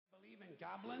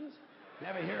Goblins?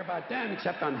 Never hear about them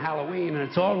except on Halloween, and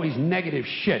it's always negative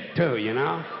shit, too, you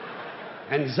know?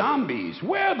 And zombies.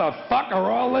 Where the fuck are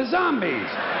all the zombies?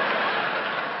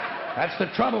 That's the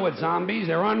trouble with zombies.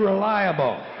 They're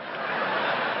unreliable.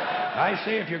 I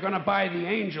say if you're going to buy the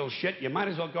angel shit, you might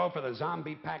as well go for the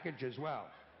zombie package as well.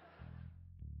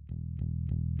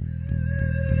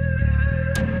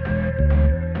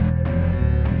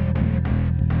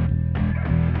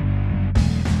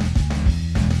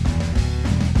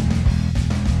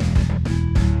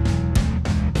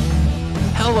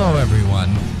 Hello,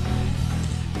 everyone.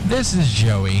 This is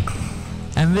Joey,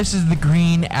 and this is the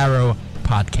Green Arrow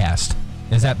Podcast.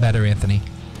 Is that better, Anthony?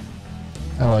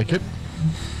 I like it.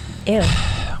 Ew.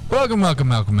 Welcome,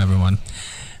 everyone.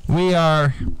 We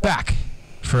are back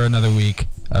for another week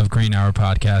of Green Arrow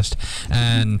Podcast,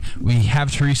 and we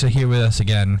have Teresa here with us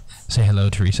again. Say hello,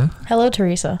 Teresa. Hello,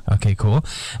 Teresa. Okay, cool.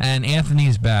 And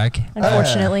Anthony's back.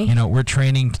 Unfortunately. You know, we're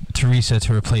training Teresa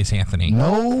to replace Anthony.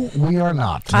 No, we are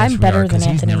not. I'm better than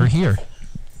Anthony. He's never here.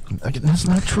 That's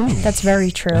not true. That's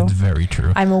very true. That's very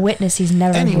true. I'm a witness. He's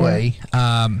never Anyway,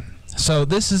 here. So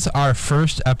this is our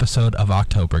first episode of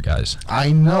October, guys.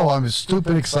 I know. I'm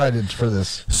stupid excited for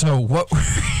this. So what?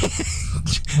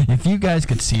 If you guys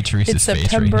could see Teresa's It's face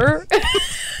September. right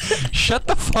now. Shut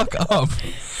the fuck up.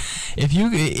 If you,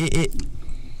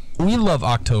 we love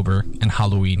October and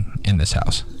Halloween in this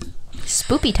house.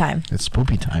 Spoopy time. It's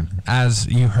spoopy time. As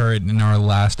you heard in our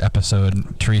last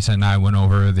episode, Teresa and I went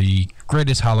over the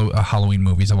greatest Halloween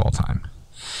movies of all time.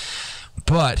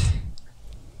 But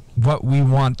what we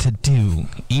want to do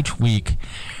each week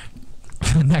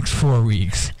for the next 4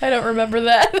 weeks. I don't remember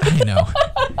that. I know.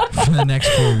 For the next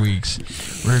 4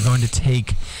 weeks, we're going to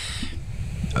take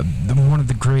one of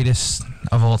the greatest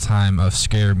of all time of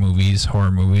scare movies,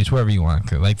 horror movies, whatever you want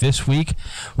to. Like this week,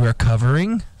 we're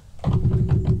covering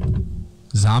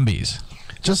zombies.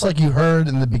 Just like you heard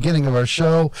in the beginning of our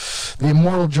show, the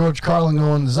immortal George Carlin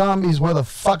going, zombies, where the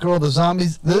fuck are all the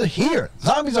zombies? They're here.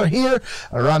 Zombies are here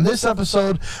around this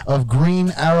episode of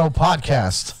Green Arrow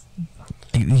Podcast.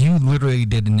 You literally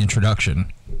did an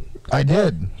introduction. I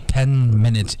did. 10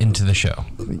 minutes into the show.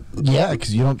 Yeah,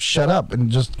 because you don't shut up and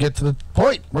just get to the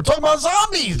point. We're talking about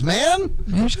zombies, man.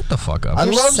 Man, shut the fuck up. I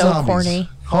You're love so zombies. corny.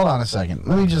 Hold on a second.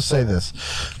 Let me just say this.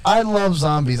 I love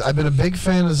zombies. I've been a big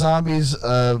fan of zombies,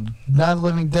 Night of the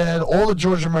Living Dead, all the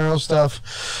George Romero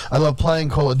stuff. I love playing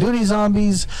Call of Duty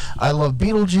zombies. I love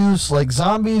Beetlejuice. Like,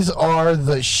 zombies are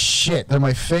the shit. They're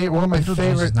my favorite. One of my Beetlejuice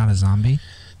favorite. is not a zombie.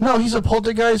 No, he's a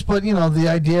poltergeist, but, you know, the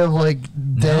idea of, like,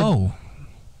 dead. No.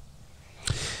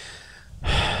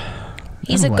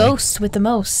 He's Anyway. a ghost with the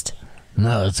most.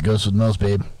 No, it's a ghost with nose,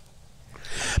 babe.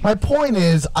 My point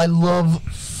is, I love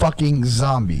fucking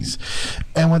zombies.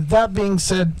 And with that being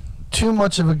said, too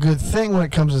much of a good thing when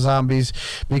it comes to zombies,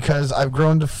 because I've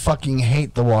grown to fucking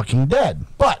hate The Walking Dead.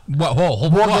 But we'll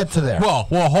get to there. No,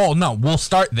 we'll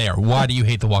start there. Why do you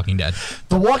hate The Walking Dead?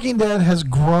 The Walking Dead has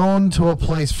grown to a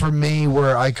place for me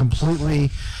where I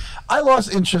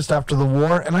lost interest after the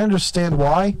war, and I understand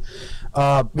why.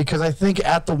 Because I think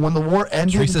when the war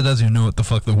ended, Teresa doesn't even know what the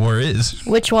fuck the war is.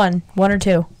 Which one? One or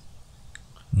two?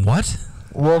 What?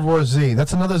 World War Z.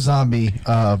 That's another zombie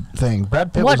thing.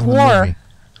 Brad Pitt What was in the war? movie.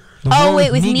 Oh, wait,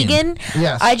 with Negan?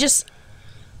 Yes.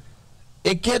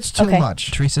 It gets too Okay.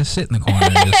 much. Teresa, sit in the corner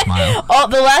and just smile. Oh,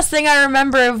 the last thing I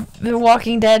remember of The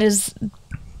Walking Dead is...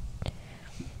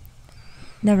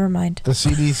 Never mind. The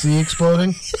CDC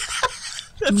exploding.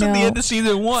 That's No. at the end of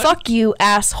season 1. Fuck you,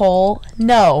 asshole.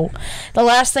 No. The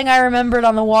last thing I remembered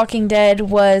on The Walking Dead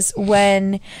was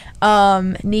when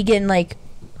Negan, like,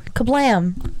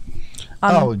 kablam.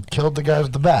 Killed the guy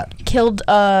with the bat. Killed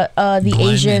the Glenn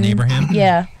Asian. and Abraham?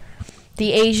 Yeah.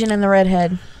 The Asian and the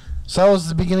redhead. So that was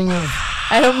the beginning of.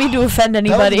 I don't mean to offend That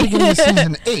was anybody. the beginning of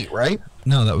season 8, right?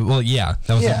 No, that was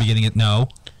the beginning of... No,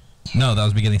 that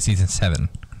was beginning of season 7.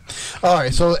 All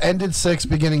right, so it ended 6,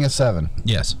 beginning of 7.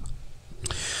 Yes.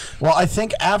 Well, I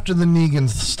think after the Negan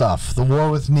stuff, the war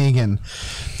with Negan,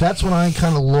 that's when I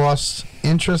kind of lost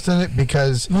interest in it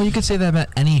because. Well, you could say that about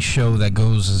any show that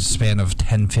goes a span of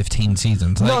 10, 15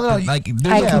 seasons. I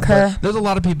there's, concur. There's a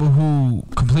lot of people who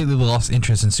completely lost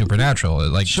interest in Supernatural,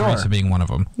 like Sure. Teresa being one of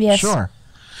them. Yes. Sure.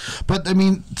 But, I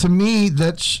mean, to me,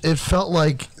 it felt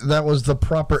like that was the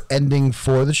proper ending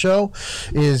for the show,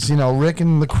 is, you know, Rick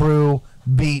and the crew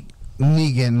beat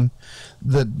Negan,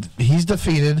 he's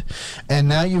defeated, and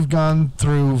now you've gone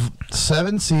through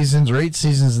 7 seasons or 8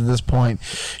 seasons at this point.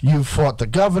 You've fought the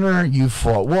governor, you've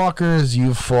fought walkers,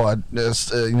 you've fought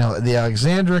the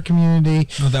Alexandria community.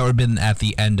 Well, that would have been at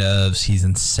the end of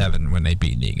season 7 when they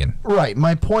beat Negan. Right.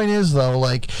 My point is though,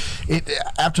 like, it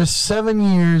after 7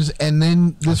 years, and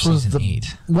then this was season the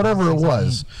 8. whatever it Season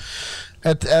was.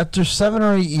 After 7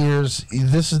 or 8 years,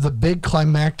 this is the big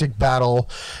climactic battle.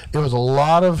 It was a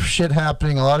lot of shit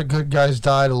happening. A lot of good guys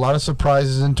died. A lot of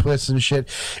surprises and twists and shit.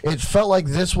 It felt like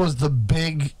this was the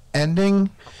big ending,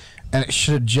 and it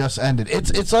should have just ended.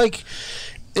 It's like,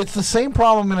 it's the same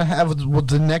problem I'm going to have with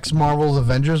the next Marvel's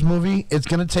Avengers movie. It's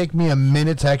going to take me a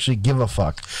minute to actually give a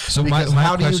fuck. So because my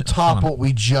how do you question- top hold on. what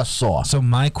we just saw? So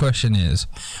my question is,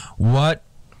 what?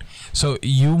 So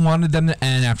you wanted them to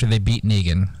end after they beat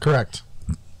Negan, Correct.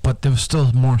 but there was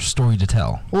still more story to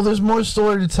tell. Well, there's more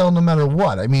story to tell no matter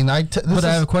what. I mean, I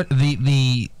have a question.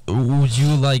 Would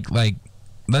you like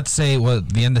let's say the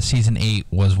end of season 8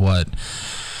 was what,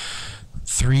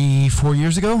 3-4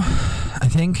 years ago, I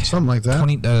think, something like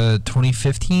that.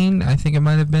 2015, I think it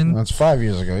might have been. That's 5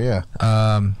 years ago, yeah.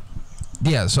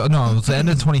 Yeah, so no, it was the end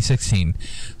of 2016.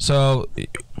 So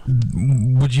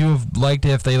would you have liked it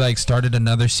if they like started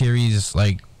another series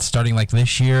like starting like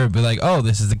this year, be like, oh,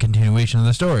 this is the continuation of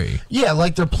the story? Yeah,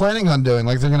 like they're planning on doing.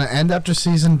 Like they're going to end after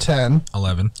season 10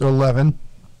 11. or 11,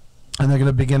 and they're going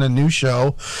to begin a new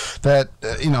show that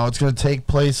it's going to take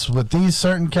place with these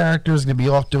certain characters, going to be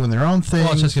off doing their own thing.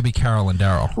 Well, it's just gonna be Carol and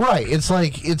Daryl. Right. It's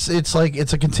like it's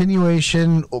a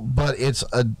continuation, but it's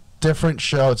a different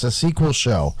show. It's a sequel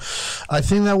show. I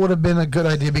think that would have been a good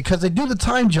idea because they do the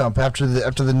time jump after the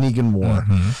Negan War.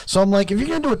 So I'm like, if you're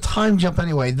gonna do a time jump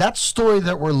anyway, that story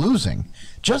that we're losing,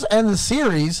 just end the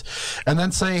series and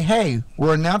then say, hey,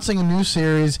 we're announcing a new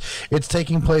series. It's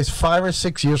taking place 5 or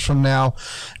 6 years from now,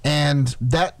 and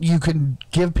that you can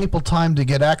give people time to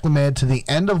get acclimated to the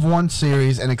end of one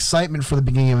series and excitement for the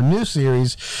beginning of a new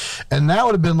series. And that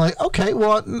would have been like, okay,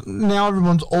 well, now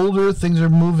everyone's older, things are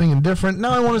moving and different.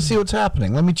 Now I want to see what's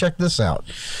happening. Let me check this out.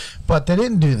 But they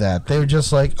didn't do that. They were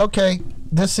just like, okay,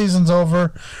 this season's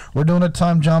over. We're doing a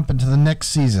time jump into the next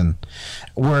season,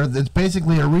 where it's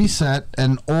basically a reset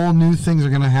and all new things are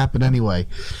going to happen anyway.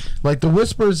 Like The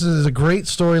Whispers is a great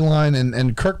storyline,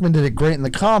 and Kirkman did it great in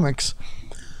the comics,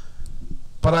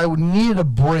 but I would need a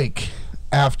break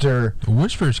after. The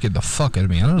Whispers get the fuck out of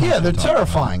me. I don't know. Yeah, they're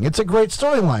terrifying. It's a great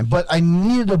storyline, but I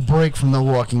needed a break from The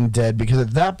Walking Dead because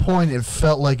at that point it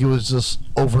felt like it was just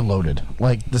overloaded.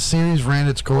 Like the series ran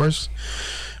its course,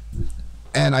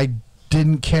 and I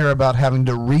didn't care about having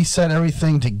to reset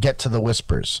everything to get to The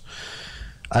Whispers.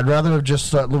 I'd rather have just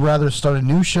start a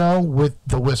new show with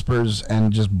The Whispers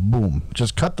and just boom,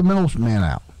 just cut the middleman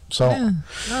out. So I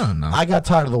don't know. I got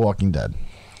tired of The Walking Dead.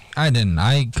 I didn't.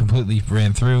 I completely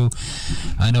ran through.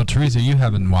 I know, Teresa, you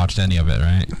haven't watched any of it,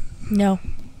 right? No.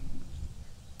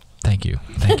 Thank you.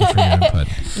 Thank you for your input.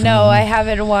 No, I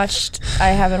haven't watched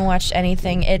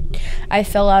anything. I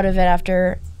fell out of it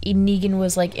after Negan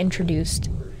was like introduced.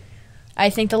 I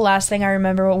think the last thing I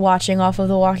remember watching off of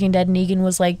The Walking Dead, Negan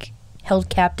was like held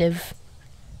captive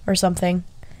or something.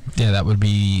 Yeah, that would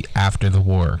be after the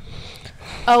war.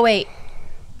 Oh wait.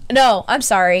 No, I'm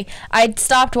sorry. I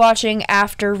stopped watching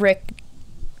after Rick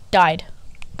died.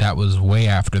 That was way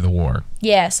after the war.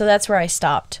 Yeah, so that's where I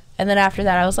stopped. And then after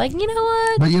that I was like, you know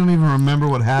what? But you don't even remember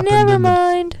what happened. Never in the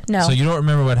mind. No. So you don't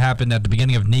remember what happened at the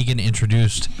beginning of Negan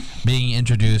being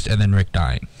introduced, and then Rick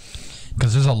dying?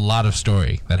 Because there's a lot of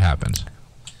story that happens.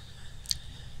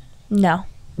 No.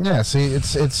 Yeah, see,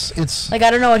 it's Like I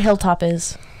don't know what Hilltop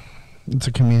is. it's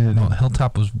a community. Well,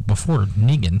 Hilltop was before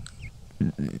Negan.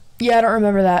 Yeah, I don't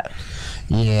remember that.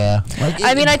 Yeah. Like,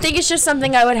 I mean, I think it's just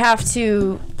something I would have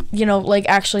to, like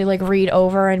actually like read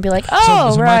over and be like, So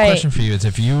oh, my right. question for you is,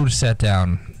 if you sat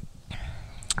down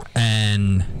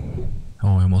and I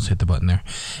almost hit the button there.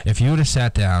 If you would have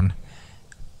sat down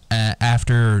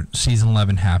after season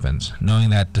 11 happens, knowing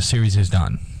that the series is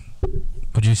done,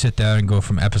 would you sit down and go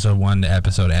from episode 1 to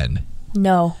episode end?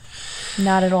 No,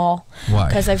 not at all. Why?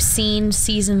 Because I've seen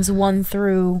seasons 1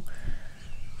 through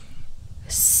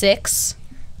 6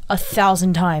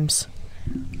 1,000 times.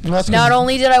 Not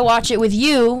only did I watch it with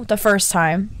you the first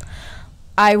time,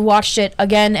 I watched it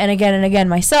again and again and again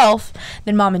myself.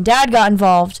 Then Mom and Dad got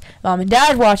involved. Mom and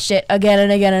Dad watched it again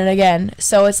and again and again.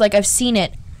 So it's like I've seen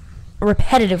it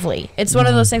repetitively. It's one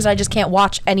of those things I just can't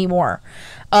watch anymore.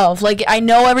 Like, I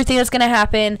know everything that's going to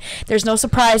happen. There's no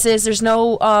surprises. There's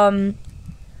no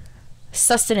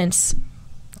sustenance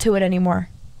to it anymore.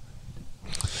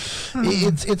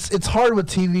 it's hard with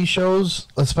TV shows,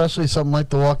 especially something like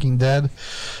The Walking Dead.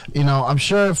 You know, I'm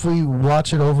sure if we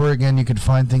watch it over again, you could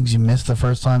find things you missed the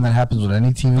first time. That happens with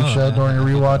any TV show during a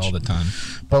rewatch all the time.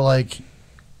 But like,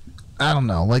 I don't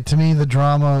know. Like, to me, the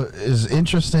drama is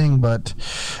interesting, but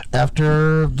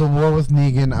after the war with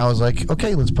Negan, I was like,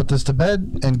 okay, let's put this to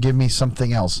bed and give me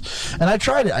something else. And I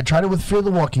tried it. I tried it with Fear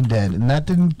the Walking Dead, and that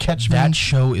didn't catch me. That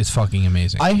show is fucking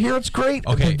amazing. I hear it's great,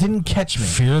 but it didn't catch me.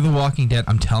 Fear the Walking Dead,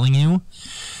 I'm telling you,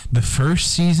 the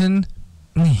first season,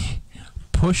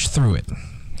 push through it.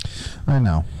 I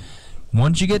know.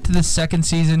 Once you get to the second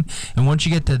season, and once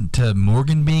you get to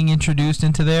Morgan being introduced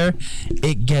into there,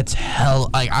 it gets hell.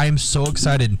 I am so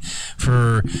excited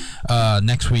for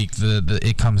next week.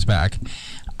 It comes back.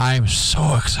 I'm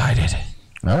so excited.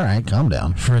 All right, calm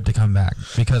down. For it to come back,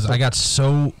 because I got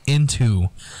so into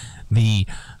the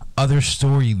other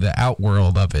story, the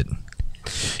outworld of it.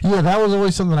 Yeah, that was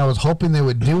always something I was hoping they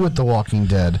would do with The Walking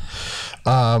Dead.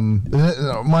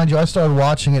 Mind you, I started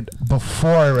watching it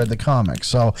before I read the comics,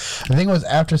 so I think it was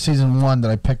after season 1 that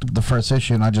I picked up the first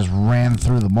issue and I just ran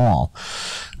through them all.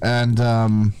 And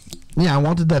yeah, I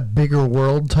wanted that bigger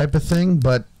world type of thing,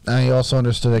 but I also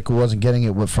understood I wasn't getting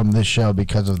it from this show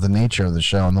because of the nature of the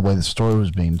show and the way the story was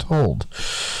being told.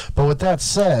 But with that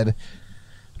said,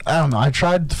 I don't know. I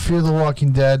tried to Fear the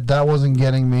Walking Dead. That wasn't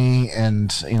getting me,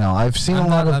 and you know, I've seen a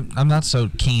lot of. I'm not so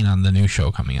keen on the new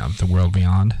show coming out, The World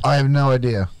Beyond. I have no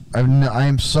idea. I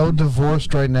am so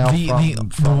divorced right now.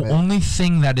 The only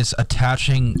thing that is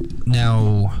attaching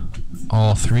now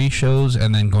all 3 shows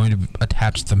and then going to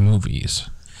attach the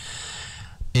movies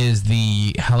is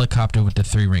the helicopter with the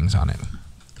 3 rings on it.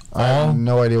 I have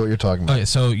no idea what you're talking about. Okay,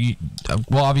 so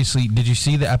well, obviously, did you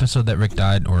see the episode that Rick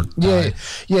died or died?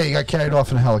 Yeah, he got carried off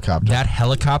in a helicopter. That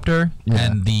helicopter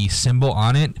and the symbol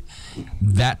on it,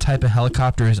 that type of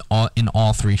helicopter is in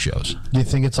all 3 shows. Do you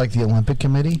think it's like the Olympic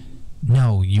Committee?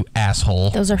 No, you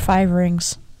asshole. Those are 5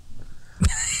 rings.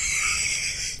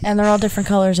 And they're all different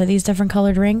colors. Are these different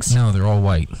colored rings? No, they're all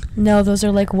white. No, those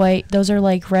are like white. Those are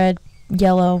like red,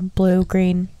 yellow, blue,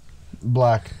 green.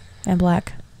 Black. And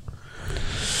black.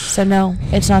 So no,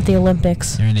 it's not the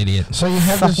Olympics. You're an idiot. So you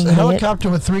have this helicopter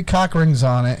with 3 cock rings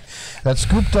on it that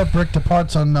scooped up Rick to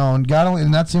parts unknown.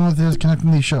 And that's the only thing that's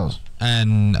connecting these shows.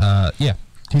 And yeah,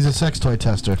 he's a sex toy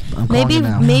tester.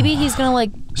 Maybe he's gonna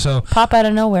like pop out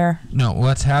of nowhere. No,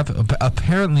 what's happened?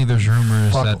 Apparently, there's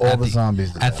rumors that all the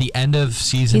zombies at the end of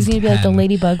season he's gonna be like the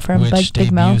ladybug from Big Mouth, which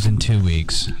debuts in 2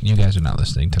 weeks. You guys are not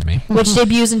listening to me. Which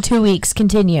debuts in 2 weeks.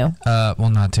 Continue. Well,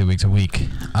 not 2 weeks, a week.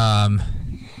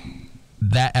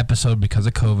 That episode, because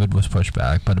of COVID, was pushed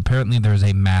back, but apparently there was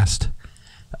a masked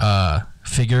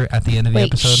figure at the end of the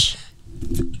episode. Shh.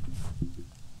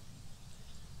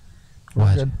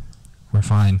 What? Good. We're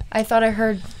fine. I thought I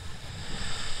heard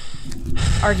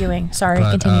arguing. Sorry,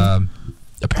 but, continue.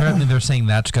 Apparently they're saying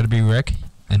that's going to be Rick,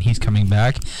 and he's coming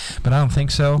back, but I don't think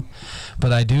so.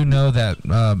 But I do know that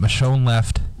Michonne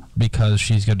left because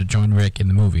she's going to join Rick in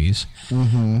the movies,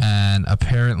 and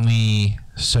apparently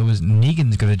so is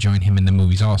Negan's going to join him in the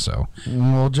movies also.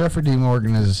 Well, Jeffrey Dean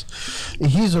Morgan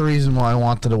he's the reason why I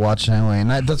wanted to watch it anyway, and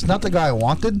that's not the guy I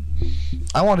wanted.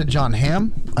 I wanted John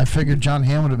Hamm. I figured John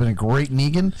Hamm would have been a great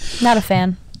Negan. Not a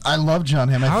fan. I love John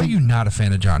Hamm. How are you not a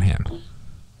fan of John Hamm?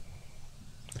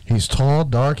 He's tall,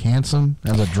 dark, handsome,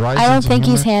 has a dry sense I don't of think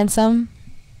humor. he's handsome.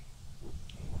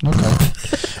 Okay.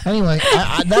 Anyway,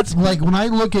 that's like when I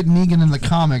look at Negan in the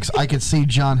comics, I could see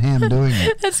John Hamm doing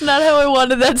it. That's not how I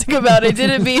wanted that to come out. I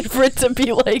didn't mean for it to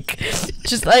be like,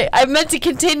 just I meant to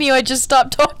continue. I just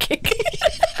stopped talking.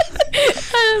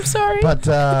 I'm sorry. But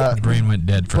the brain went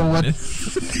dead for a minute.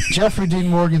 Jeffrey Dean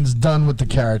Morgan's done with the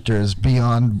character is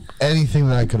beyond anything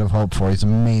that I could have hoped for. He's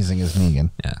amazing as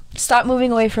Negan. Yeah. Stop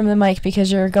moving away from the mic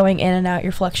because you're going in and out.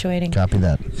 You're fluctuating. Copy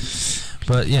that.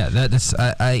 But yeah, that's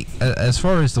I as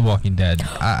far as The Walking Dead,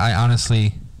 I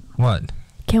honestly, what?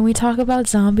 Can we talk about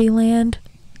Zombieland?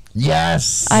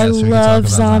 Yes. I love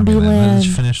Zombieland.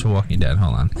 Let's finish The Walking Dead.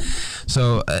 Hold on.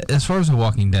 So as far as The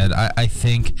Walking Dead, I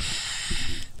think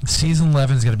season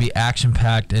 11 is going to be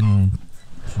action-packed and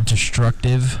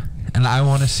destructive, and I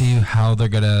want to see how they're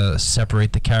going to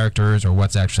separate the characters or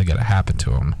what's actually going to happen to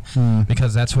them.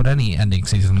 Because that's what any ending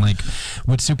season, like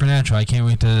with Supernatural, I can't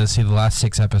wait to see the last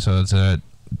 6 episodes.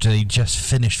 They just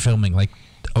finished filming like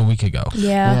a week ago.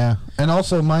 Yeah. And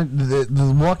also,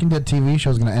 the Walking Dead TV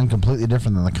show is going to end completely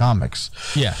different than the comics.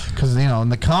 Yeah. Because, you know, in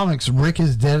the comics, Rick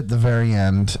is dead at the very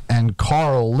end, and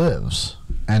Carl lives.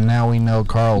 And now we know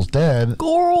Carl's dead.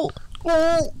 Carl.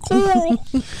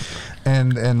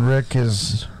 And Rick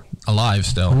is alive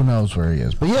still. Who knows where he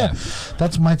is? But yeah, Yeah.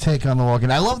 that's my take on The Walking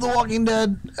Dead. I love The Walking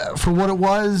Dead for what it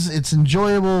was. It's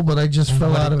enjoyable, but I just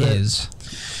fell out of it.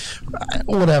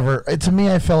 Whatever. To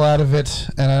me, I fell out of it,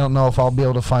 and I don't know if I'll be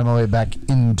able to find my way back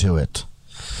into it.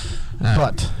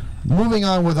 But moving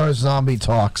on with our zombie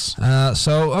talks.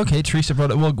 Okay, Teresa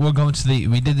brought up. We'll go into the.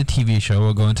 We did the TV show.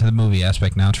 We'll go into the movie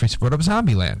aspect now. Teresa brought up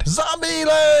Zombieland.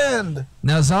 Zombieland.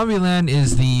 Now, Zombieland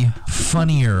is the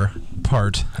funnier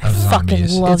part of Fucking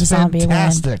zombies. love It's Zombieland.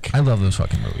 fantastic. I love those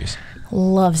fucking movies.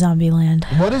 Love Zombieland.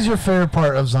 What is your favorite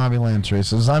part of Zombieland,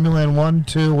 Teresa? Zombieland 1,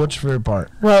 2, what's your favorite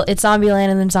part? Well, it's Zombieland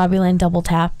and then Zombieland Double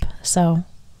Tap. So,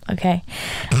 okay.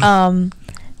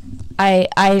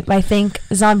 I think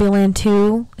Zombieland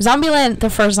 2, the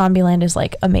first Zombieland is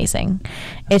like amazing.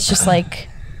 It's just like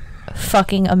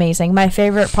fucking amazing. My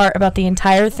favorite part about the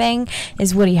entire thing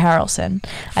is Woody Harrelson.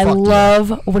 I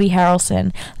love Woody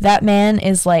Harrelson. That man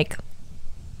is like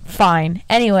fine.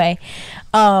 Anyway,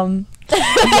 He's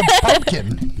a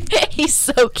pumpkin. he's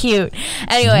so cute.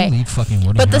 Anyway, You need fucking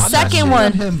Woody but the Harrelson. second I'm not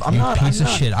one, shitting on him. I'm You not, piece I'm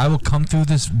of not. shit. I will come through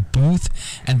this booth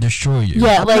and destroy you.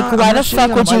 yeah, I'm like not- why I'm the not fuck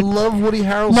shitting would on him. you? I love Woody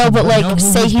Harrelson. No, but You like know who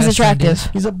say his he's best friend attractive.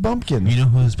 is? He's a bumpkin. You know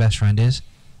who his best friend is?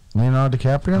 Leonardo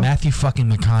DiCaprio? Matthew fucking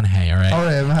McConaughey, alright? All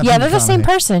right, Matthew Yeah, they're the same McConaughey.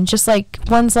 person. Just like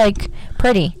one's like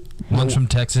pretty. One's from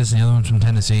Texas and the other one's from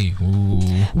Tennessee. Ooh.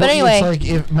 But anyway, it's like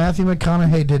if Matthew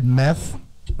McConaughey did meth.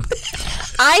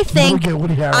 I think Look at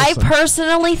Woody I Harrelson.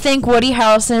 personally think Woody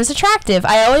Harrelson is attractive.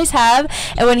 I always have.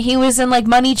 And when he was in like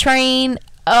Money Train,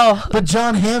 But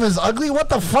John Hamm is ugly. What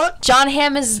the fuck? John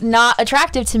Hamm is not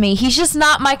attractive to me. He's just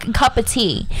not my cup of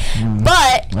tea. But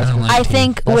I don't like I tea.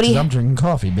 think That's 'cause Woody I'm drinking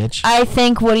coffee, bitch. I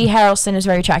think Woody Harrelson is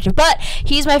very attractive. But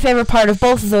he's my favorite part of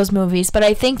both of those movies. But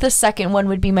I think the second one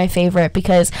would be my favorite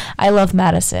because I love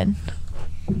Madison.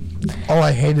 Oh,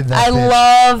 I hated that. I bitch.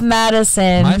 love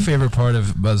Madison. My favorite part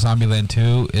of Zombieland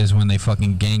 2 is when they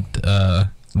fucking ganked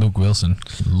Luke Wilson.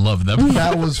 Love them.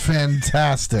 That was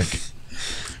fantastic.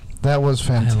 That was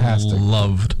fantastic. I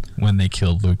loved when they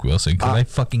killed Luke Wilson because I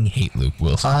fucking hate Luke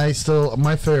Wilson.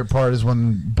 My favorite part is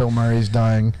when Bill Murray's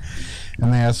dying,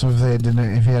 and they asked him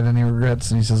if he had any regrets,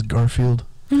 and he says Garfield.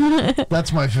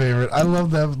 That's my favorite. I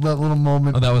love that little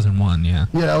moment. Oh, that was in one, yeah.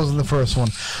 Yeah, that was in the first one.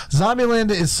 Zombieland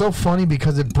is so funny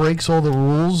because it breaks all the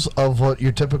rules of what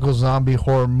your typical zombie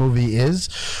horror movie is,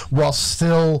 while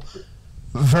still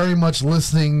very much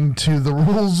listening to the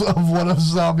rules of what a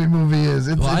zombie movie is.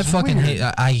 It's, Well, I it's fucking weird.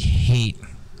 hate. I hate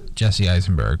Jesse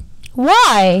Eisenberg.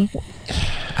 Why?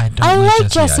 I don't I like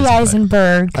like Jesse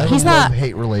Eisenberg. I have He's a not.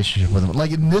 love-hate relationship with him.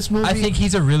 Like in this movie, I think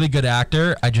he's a really good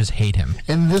actor. I just hate him.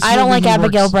 in this I don't movie, like he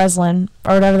Abigail works- Breslin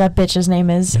or whatever that bitch's name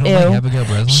is. You Ew. don't like Abigail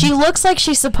Breslin? She looks like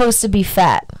she's supposed to be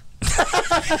fat.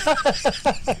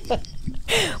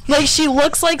 Like she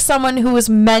looks like someone who was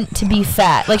meant to be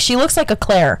fat. Like she looks like a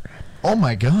Claire. Oh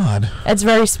my god. It's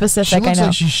very She specific. I looks know.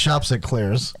 like she shops at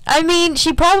Claire's. I mean,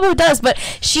 she probably does, but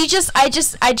I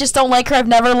just don't like her. I've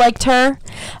never liked her.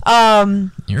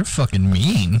 You're fucking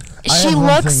mean. She have one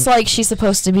looks thing- like she's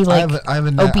supposed to be like I have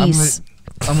a obese.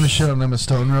 I'm gonna shit on Emma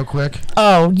Stone real quick.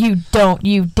 Oh, you don't,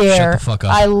 you dare. Shut the fuck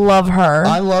up. I love her.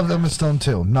 I love Emma Stone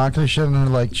too. Not gonna shit on her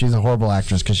like she's a horrible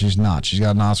actress because she's not. She's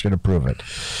got an Oscar to prove it.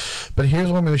 But here's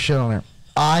what I'm gonna shit on her.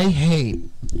 I hate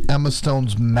Emma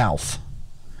Stone's mouth.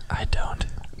 I don't.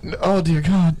 Oh dear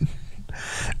God.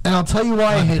 And I'll tell you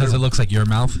why I hate Because her. it looks like your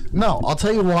mouth. No, I'll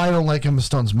tell you why I don't like Emma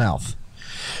Stone's mouth.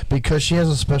 Because she has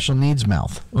a special needs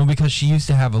mouth. Well, because she used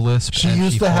to have a lisp. She and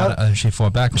used to fought, have- she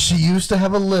fought back. She used to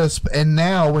have a lisp, and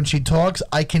now when she talks,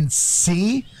 I can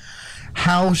see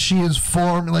how she is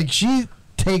formed. Like she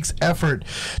takes effort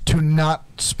to not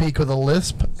speak with a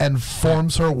lisp and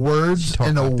forms her words She talks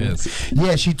in a like this.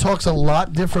 Yeah, she talks a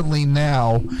lot differently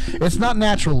now. It's not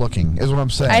natural looking, is what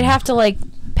I'm saying. I'd have to like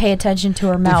pay attention to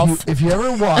her mouth. If you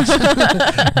ever watch, go to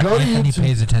And he YouTube.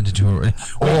 pays attention to her.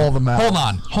 All the mouth.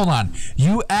 Hold on.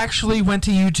 You actually went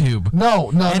to YouTube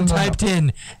No, and typed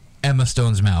in Emma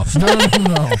Stone's mouth.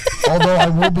 No. Although I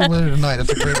will be later tonight.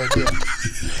 That's a great idea.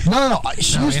 No.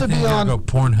 She used to be Anthony's on. gonna go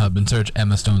Pornhub and search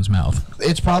Emma Stone's mouth.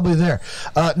 It's probably there.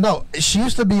 No, she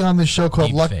used to be on this show called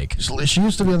Deep Lucky. fake. She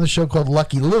used to be on the show called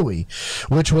Lucky Louie,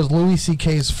 which was Louis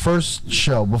C.K.'s first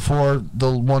show before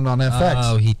the one on FX.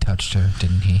 Oh, he touched her,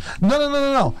 didn't he?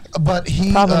 No. But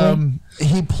he Probably.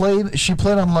 She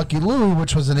played on Lucky Louie,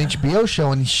 which was an HBO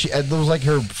show, and it was like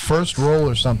her first role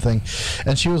or something,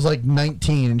 and she was like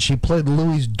 19, and she played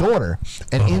Louie's daughter,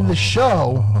 and in the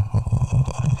show,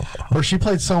 or she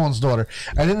played someone's daughter.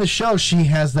 And in the show, she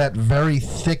has that very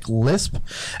thick lisp,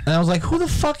 and I was like, "Who the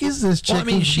fuck is this chick?" Well, I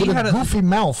mean, she with had a goofy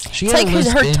mouth. She It's had like a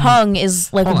lisp her in- tongue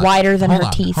is like Hold on, wider than hold her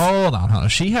on, teeth. Hold on.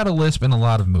 She had a lisp in a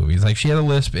lot of movies. Like she had a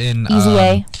lisp in Easy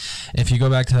A. If you go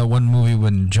back to that one movie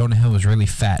when Jonah Hill was really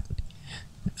fat.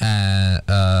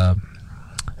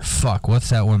 Fuck, what's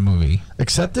that one movie?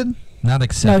 Accepted? Not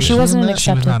Accepted. No, she wasn't in She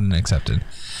was Accepted. not in Accepted.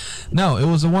 No, it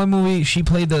was the one movie she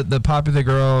played the popular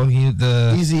girl.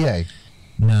 Easy A.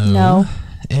 No.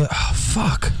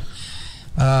 Fuck.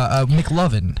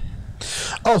 McLovin.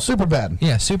 Oh, Superbad.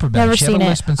 Yeah, super bad. Never she seen had a it.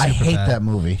 lisp in I hate Superbad. that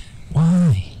movie.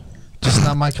 Why? Just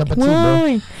not my cup of tea, bro.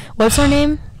 Why? What's her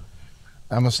name?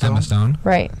 Emma Stone. Emma Stone.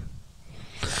 Right.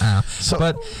 So,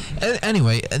 But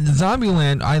anyway,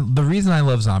 Zombieland. The reason I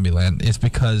love Zombieland is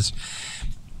because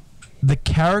the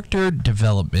character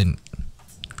development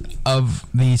of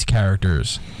these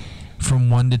characters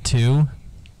from 1 to 2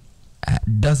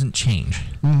 doesn't change.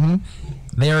 mm-hmm.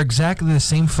 They are exactly the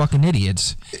same fucking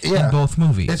idiots Yeah. in both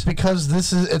movies. It's because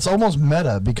it's almost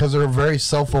meta because they're very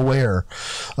self-aware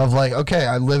of like, okay,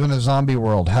 I live in a zombie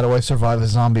world. How do I survive a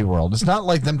zombie world? It's not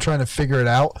like them trying to figure it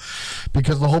out,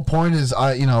 because the whole point is,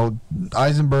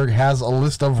 Eisenberg has a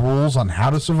list of rules on how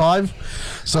to survive.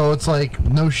 So it's like,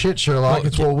 no shit, Sherlock. Well,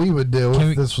 it's what we would do can if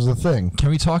we- this was a thing. Can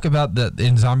we talk about that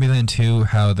in Zombieland 2,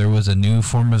 how there was a new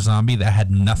form of zombie that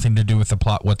had nothing to do with the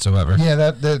plot whatsoever? Yeah,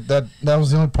 that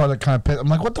was the only part that kind of pissed. I'm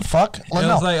like, what the fuck? Like, It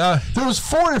was no. like, There was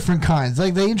 4 different kinds.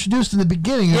 Like they introduced in the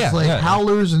beginning. It's Yeah, like yeah.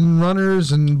 howlers and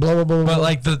runners and blah blah blah. But blah.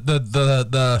 like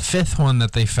the fifth one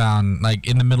that they found, like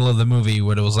in the middle of the movie,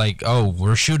 where it was like, oh,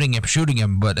 we're shooting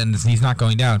him, but he's not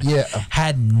going down. Yeah.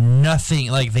 Had nothing.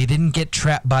 Like they didn't get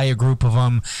trapped by a group of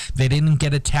them. They didn't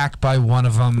get attacked by one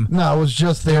of them. No, it was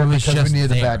just there It was because just we needed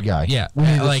there. a bad guy. Yeah, we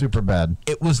needed like- a super bad.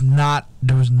 It was not.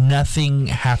 There was nothing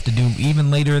have to do. Even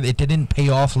later, it didn't pay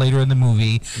off later in the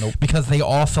movie. Nope. Because they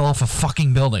all fell off a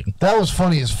fucking building. That was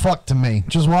funny as fuck to me.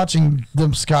 Just watching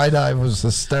them skydive was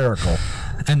hysterical.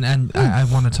 And I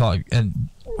want to talk, and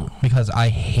because I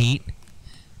hate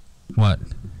what.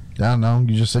 I don't know.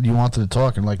 You just said you wanted to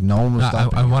talk, and like no one was No,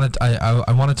 stopping. I want to.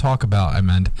 I want to talk about. I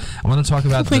want to talk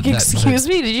about. Like, excuse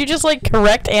me, did you just like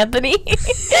correct Anthony?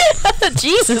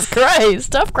 Jesus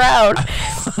Christ, tough crowd.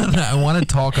 I want to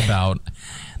talk about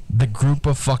the group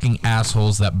of fucking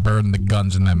assholes that burned the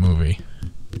guns in that movie.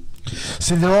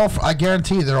 See, they're all. I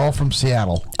guarantee you, they're all from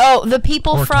Seattle. Oh, the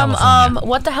people Or from California.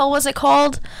 what the hell was it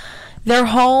called? Their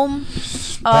home.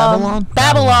 Babylon?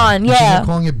 Babylon, You think yeah. they're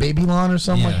calling it Babylon or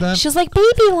something like Yeah. that. She's like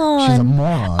Babylon. She's a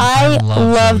moron. I love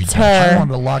loved Zoe I her.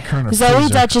 wanted to lock her in a Zoe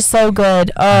freezer. Dutch is so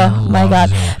good. Oh I my love god.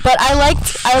 Zoe. But I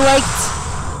liked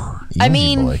I Easy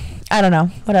mean, boy. I don't know,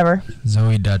 whatever.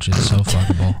 Zoe Dutch is so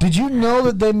fuckable. Did you know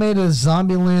that they made a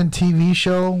Zombieland TV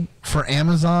show for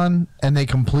Amazon and they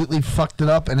completely fucked it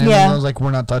up? And Yeah. Amazon was like,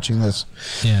 "We're not touching this."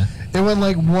 Yeah. It went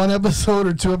like 1 episode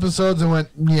or 2 episodes and went,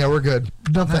 "Yeah, we're good.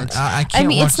 No thanks." I I can't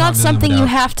mean, watch it's not Zombieland something you without-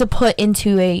 have to put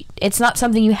into a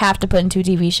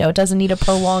TV show. It doesn't need a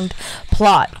prolonged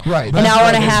plot. Right. An That's hour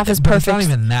and a what it half is But it's not perfect.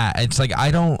 even that. It's like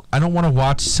I don't want to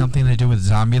watch something to do with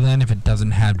Zombieland if it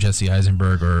doesn't have Jesse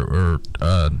Eisenberg or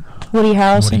Woody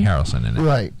Harrelson. Woody Harrelson in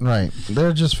it. Right.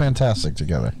 They're just fantastic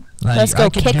together. Like, Let's go I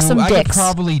could kick some I could dicks.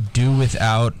 probably do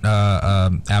without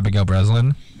Abigail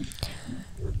Breslin.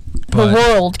 The But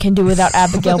world can do without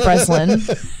Abigail Breslin.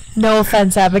 No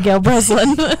offense, Abigail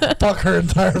Breslin. Fuck her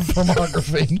entire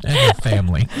filmography. and her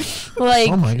family. Like,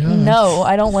 Oh my God. no,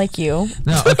 I don't like you.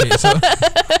 No, okay,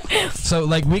 so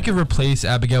like we could replace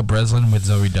Abigail Breslin with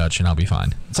Zoe Dutch and I'll be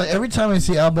fine. It's like every time I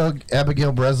see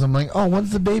Abigail Breslin, I'm like, "Oh, when's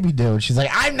the baby due?" And she's like,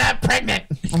 "I'm not pregnant."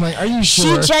 I'm like, "Are you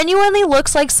sure?" She genuinely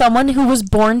looks like someone who was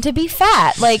born to be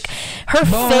fat. Like, her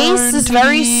face is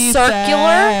very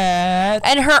circular,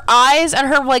 and her eyes and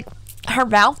her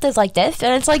mouth is like this,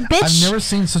 and it's like, bitch. I've never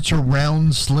seen such a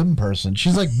round, slim person.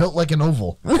 She's like built like an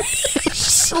oval.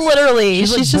 Literally,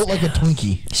 She's like she's built just like a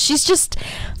Twinkie. she's just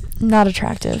not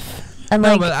attractive. And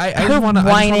No, like but I her just want a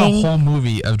whining. whole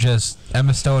movie of just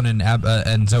Emma Stone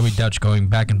and Zoe Dutch going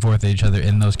back and forth at each other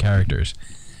in those characters.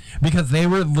 Because they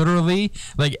were literally,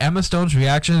 like, Emma Stone's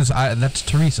reaction is, that's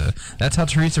Teresa. That's how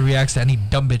Teresa reacts to any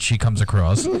dumb bitch she comes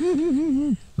across.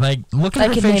 Like, look I at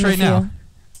her could face name a right now.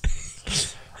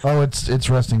 few. Oh, it's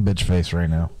resting bitch face right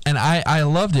now. And I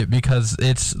loved it because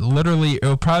it's literally,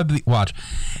 it'll probably, watch,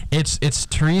 it's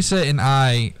Teresa and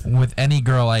I with any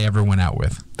girl I ever went out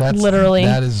with. That's Literally.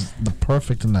 That is the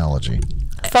perfect analogy.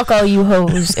 Fuck all you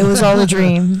hoes. It was all a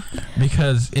dream.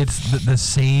 Because it's the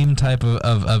same type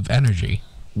of energy.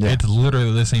 Yeah. It's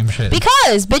literally the same shit.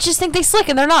 Because bitches think they slick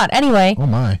and they're not. Anyway. Oh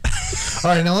my.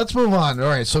 All right, now let's move on. All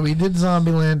right, so we did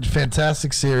Zombieland,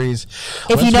 fantastic series.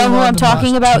 If you know who I'm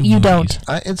talking about, you don't.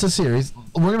 It's a series.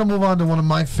 We're going to move on to one of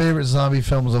my favorite zombie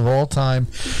films of all time.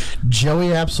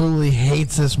 Joey absolutely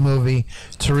hates this movie.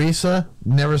 Teresa,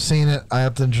 never seen it. I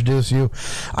have to introduce you.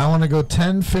 I want to go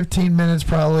 10, 15 minutes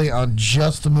probably on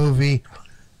just the movie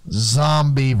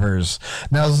Zombievers.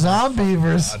 Now,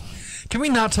 Zombievers... Can we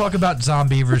not talk about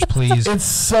Zombievers, please? It's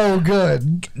so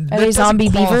good. Are they zombie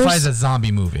beavers? Qualifies as a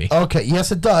zombie movie. Okay,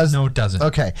 yes, it does. No, it doesn't.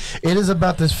 Okay, it is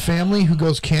about this family who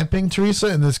goes camping, Teresa,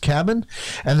 in this cabin,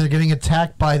 and they're getting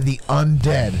attacked by the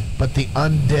undead. But the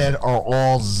undead are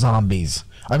all zombies.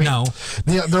 I mean, No.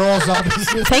 they're all zombies.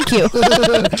 Thank you.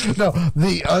 No,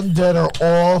 the undead are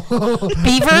all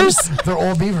Beavers? They're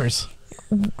all beavers.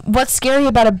 What's scary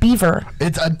about a beaver?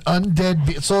 It's an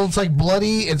undead. So it's like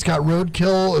bloody. It's got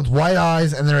roadkill. It's white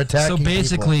eyes, and they're attacking. So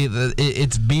basically,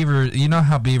 it's beavers. You know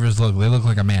how beavers look? They look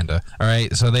like Amanda. All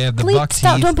right. So they have the buck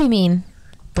Stop! teeth. Don't be mean.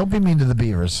 Don't be mean to the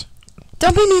beavers.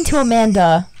 Don't be mean to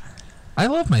Amanda. I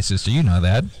love my sister. You know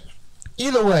that.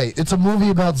 Either way, it's a movie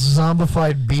about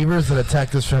zombified beavers that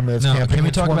attack this family that's No. camping. Can we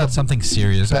It's talk one about of something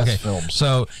serious? best Okay. films.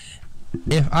 So,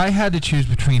 if I had to choose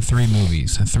between three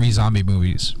zombie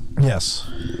movies, Yes.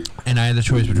 and I had the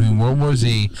choice between World War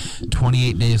Z,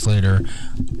 28 Days Later,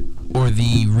 or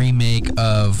the remake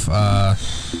of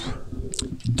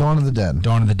Dawn of the Dead.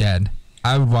 Dawn of the Dead,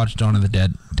 I would watch Dawn of the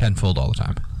Dead tenfold all the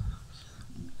time.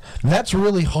 That's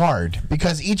really hard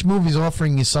because each movie's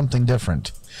offering you something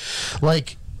different.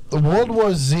 Like World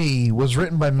War Z was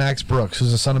written by Max Brooks,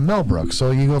 who's the son of Mel Brooks.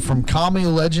 So you go from comedy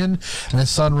legend, and his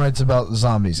son writes about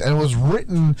zombies, and it was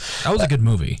written. That was a good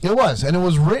movie. It was, and it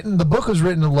was written. The book was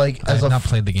written like I as have a not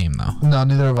played the game though. No,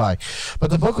 neither have I. But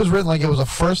the book was written like it was a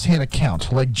first-hand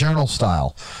account, like journal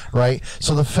style, right?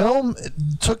 So the film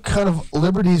took kind of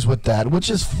liberties with that, which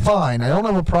is fine. I don't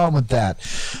have a problem with that.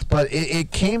 But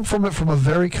it came from a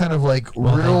very kind of like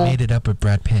Well, real... they made it up with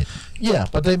Brad Pitt. Yeah,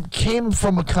 but they came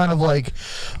from a kind of like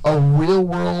a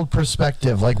real-world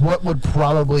perspective, like what would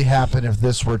probably happen if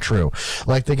this were true.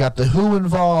 Like they got the Who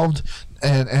involved,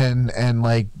 and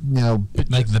like, you know...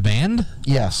 Like the band?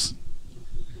 Yes.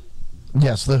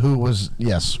 Yes, the Who was,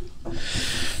 yes.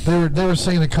 They were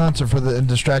singing a concert for and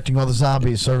distracting all the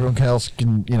zombies so everyone else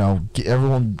can, you know,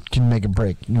 everyone can make a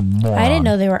break. You moron. I didn't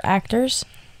know they were actors.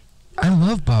 I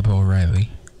love Bob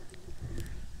O'Reilly.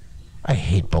 I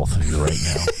hate both of you right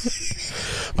now.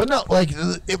 But no, like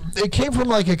it came from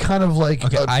like a kind of like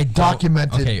a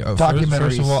documentary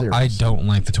First of all, series. I don't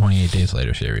like the 28 Days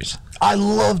Later series. I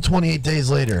love 28 Days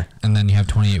Later. And then you have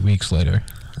 28 Weeks Later.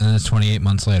 And then it's 28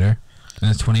 Months Later. And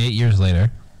it's 28 Years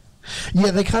Later. Yeah,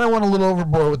 they kind of went a little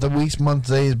overboard with the weeks, months,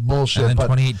 days bullshit. And then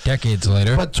 28 Decades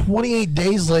Later. But 28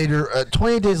 Days Later,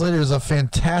 28 Days Later is a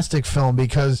fantastic film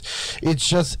because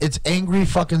it's angry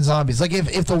fucking zombies. Like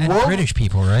if the and world, British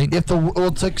people, right? if the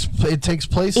well, it takes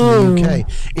place in Ew. the UK.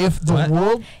 If the What?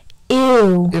 world,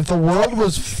 Ew. if the world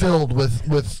was filled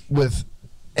with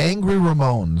angry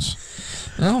Ramones.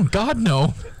 Oh, God,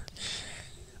 no.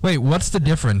 Wait, what's the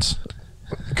difference?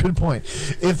 Good point.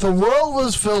 If the world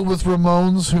was filled with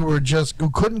Ramones who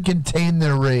couldn't contain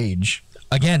their rage.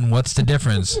 Again, what's the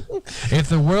difference? If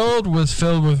the world was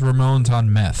filled with Ramones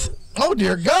on meth. Oh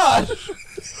dear God!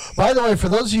 By the way, for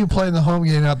those of you playing the home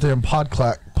game out there in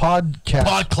podcast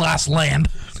land.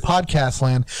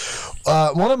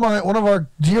 One of our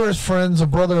dearest friends, a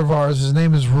brother of ours, his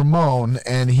name is Ramon,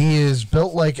 and he is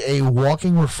built like a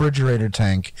walking refrigerator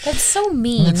tank. That's so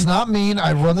mean. It's not mean.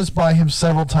 I run this by him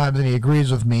several times, and he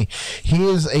agrees with me. He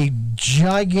is a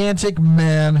gigantic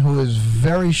man who is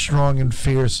very strong and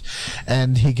fierce,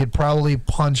 and he could probably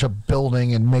punch a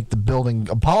building and make the building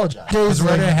apologize. Because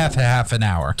we're gonna have to half an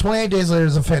hour. 28 Days Later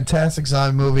is a fantastic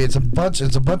zombie movie. It's a bunch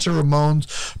of Ramones,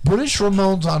 British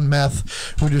Ramones on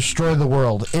meth, who destroy the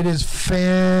world. It is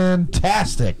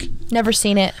fantastic. Never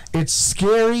seen it. It's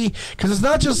scary because it's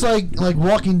not just like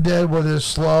Walking Dead where they're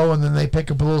slow and then they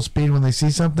pick up a little speed when they see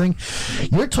something.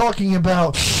 You're talking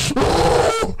about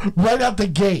right out the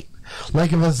gate.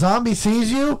 Like if a zombie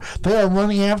sees you, they are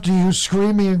running after you,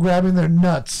 screaming and grabbing their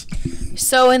nuts.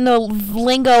 So in the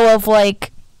lingo of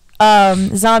like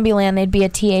Zombieland, they'd be a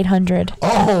T-800.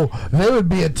 Oh, they would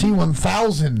be a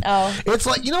T-1000. Oh. It's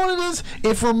like, you know what it is?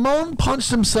 If Ramon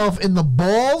punched himself in the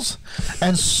balls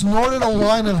and snorted a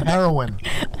line of heroin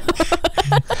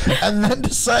and then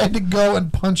decided to go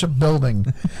and punch a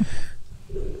building.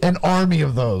 An army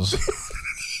of those.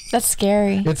 That's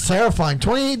scary. It's terrifying.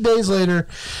 28 Days Later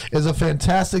is a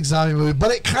fantastic zombie movie,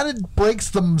 but it kind of breaks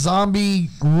the zombie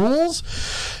rules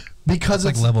because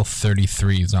It's like level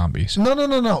 33 zombies.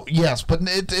 No. Yes, but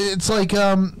it's like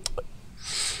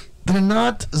they're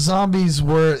not zombies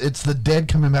where it's the dead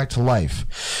coming back to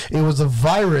life. It was a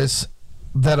virus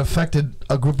that affected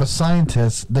a group of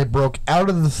scientists. They broke out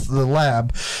of the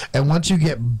lab, and once you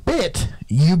get bit,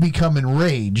 you become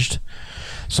enraged.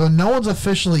 So no one's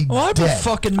officially I'd be dead.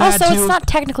 fucking mad Also, too. it's not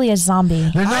technically a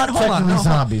zombie. They're not technically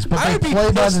zombies, but they I'd be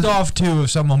play by pissed the off too if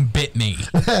someone bit me.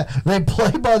 they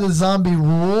play by the zombie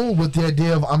rule with the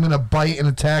idea of I'm gonna bite and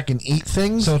attack and eat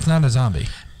things. So it's not a zombie.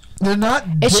 They're not.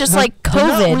 It's just they're- like They're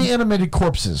not COVID. reanimated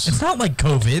corpses. It's not like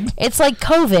COVID. It's like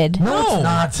COVID. No, it's No.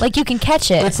 not. Like you can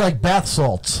catch it. It's like bath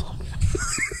salts.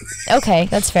 Okay,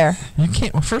 that's fair. You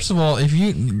can't. Well, first of all, if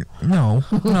you no,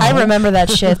 I remember that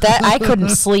shit. That I couldn't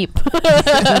sleep.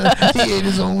 He ate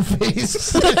his own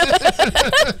face.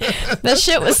 That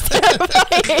shit was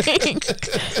terrifying.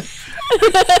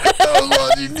 I was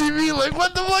watching TV like,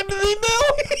 what the fuck did he do?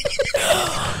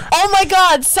 Oh my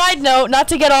god, side note, not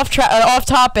to get off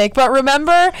topic, but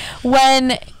remember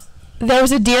when there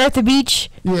was a deer at the beach?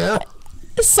 Yeah.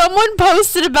 Someone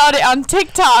posted about it on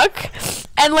TikTok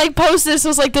and like posted this,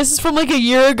 was like, this is from like a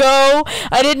year ago.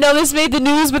 I didn't know this made the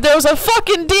news, but there was a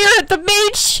fucking deer at the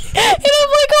beach. And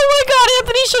I'm like, oh my god,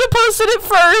 Anthony should have posted it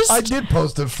first. I did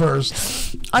post it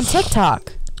first. On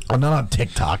TikTok. Oh, not on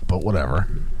TikTok, but whatever.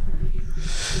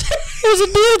 There's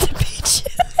a deer at the beach.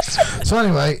 So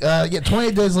anyway,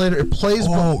 28 days later, it plays.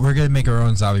 Oh, we're gonna make our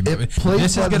own zombie movie. plays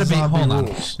This by is gonna the be. zombie Hold on.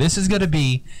 rules. This is gonna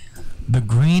be the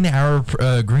Green Hour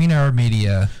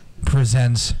Media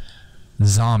presents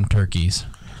Zom turkeys.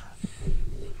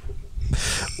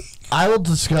 I will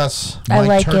discuss I my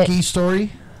like turkey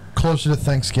story closer to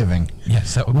Thanksgiving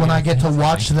Yes, that would when be I get to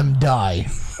watch them die.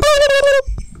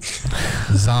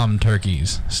 Zom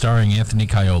turkeys, starring Anthony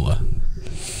Kaiola.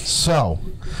 So,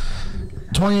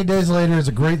 28 Days Later is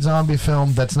a great zombie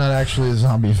film that's not actually a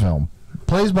zombie film.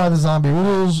 Plays by the zombie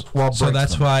rules while So breaks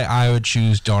that's them. why I would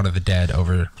choose Dawn of the Dead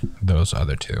over those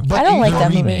other two. But I don't like The that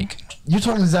movie. remake. You're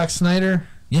talking Zack Snyder?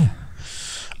 Yeah.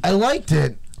 I liked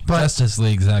it, but Justice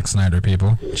League Zack Snyder,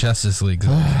 people. Justice League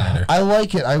Zack Snyder. I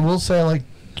like it. I will say I like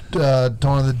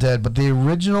Dawn of the Dead, but the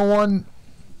original one's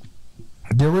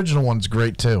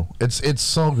great too. It's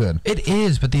so good. It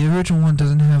is, but the original one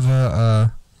doesn't have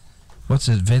a what's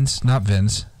it? Vince? Not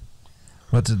Vince.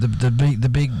 What's it? The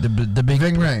big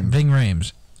Ving Rhames. Ving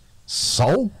Rhames.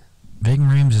 So? Ving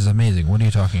Rhames is amazing. What are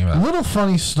you talking A about? little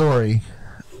funny story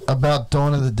about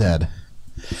Dawn of the Dead.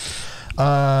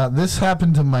 This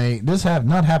happened to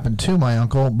not happened to my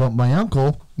uncle, but my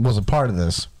uncle was a part of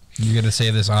this. You're gonna say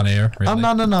this on air? Really?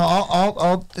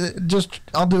 No.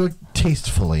 I'll do it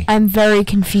tastefully. I'm very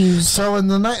confused. So in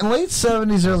the late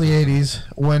 70s, early 80s,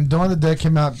 when Dawn of the Dead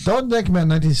came out, Dawn of the Dead came out in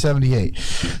 1978.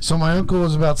 So my uncle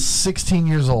was about 16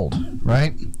 years old,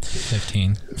 right?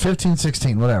 15. 15,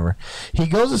 16, whatever. He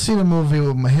goes to see the movie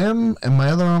with him and my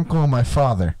other uncle and my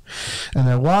father. And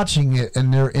they're watching it,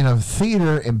 and they're in a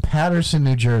theater in Patterson,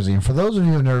 New Jersey. And for those of you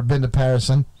who have never been to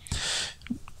Patterson,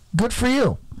 good for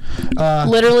you.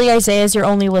 Literally, Isaiah is your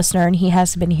only listener, and he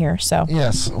has been here, so.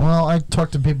 Yes. Well, I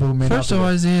talked to people who may First not of all,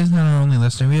 be- Isaiah is not our only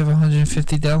listener. We have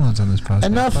 150 downloads on this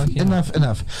podcast. Fuck you.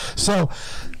 Enough. So,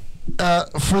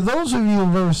 for those of you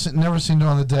who've never seen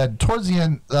Dawn of the Dead, towards the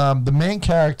end, the main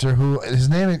character, who his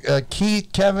name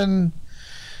is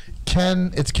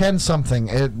Ken, it's Ken something.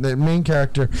 The main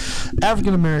character,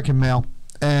 African American male,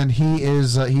 and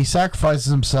he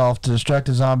sacrifices himself to distract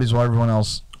the zombies while everyone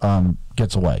else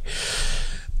gets away.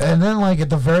 And then, like,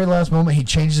 at the very last moment, he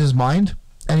changes his mind,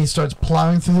 and he starts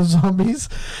plowing through the zombies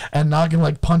and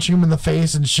punching him in the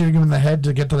face and shooting him in the head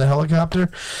to get to the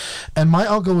helicopter. And my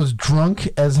uncle was drunk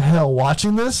as hell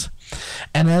watching this.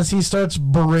 And as he starts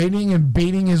berating and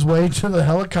beating his way to the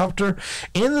helicopter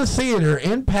in the theater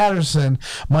in Patterson,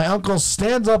 my uncle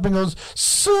stands up and goes,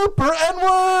 "Super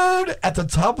N-word!" at the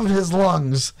top of his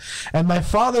lungs. And my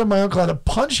father and my uncle had to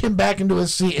punch him back into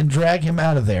his seat and drag him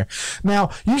out of there. Now,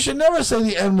 you should never say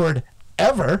the N-word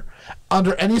ever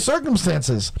under any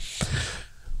circumstances.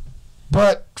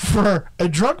 But for a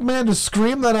drunk man to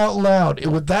scream that out loud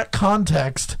with that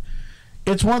context,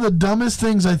 it's one of the dumbest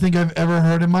things I think I've ever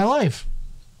heard in my life.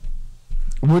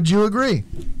 Would you agree?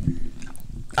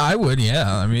 I would,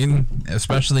 yeah. I mean,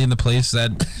 especially in the place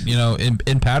that,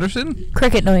 in Patterson.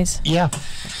 Cricket noise. Yeah.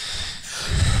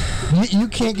 You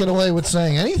can't get away with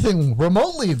saying anything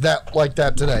remotely like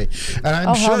that today. And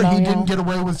I'm hell sure no, he yeah. didn't get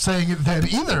away with saying it then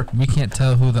either. We can't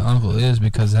tell who the uncle is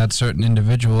because that certain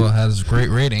individual has great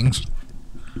ratings.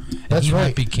 That's he right.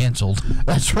 might be canceled.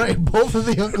 That's right. Both of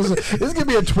the uncles. This is gonna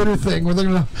be a Twitter thing where they're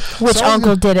gonna. Which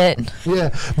uncle did it? Yeah,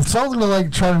 someone's gonna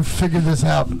like try and figure this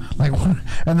out, like,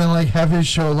 and then like have his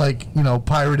show like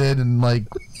pirated and like.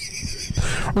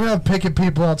 We're gonna have picket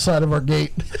people outside of our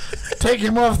gate. Take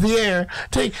him off the air.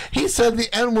 He said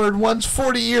the N-word once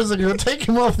 40 years ago. Take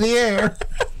him off the air.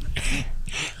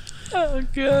 Oh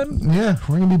god. Yeah,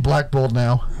 we're gonna be blackballed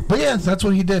now. But yeah, that's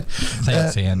what he did.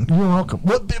 Thanks, Ian. You're welcome.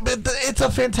 Well, but it's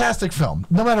a fantastic film,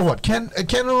 no matter what. Ken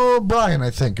O'Brien, I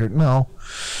think, or no.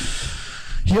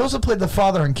 He also played the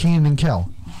father in Kenan and Kel.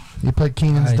 He played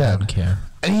Kenan's dad. I don't care.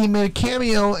 And he made a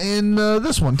cameo in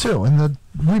this one too, in the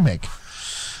remake.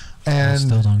 And I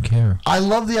still don't care. I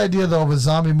love the idea though of a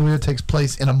zombie movie that takes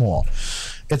place in a mall.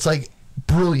 It's like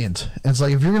brilliant. It's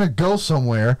like if you're gonna go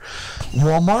somewhere,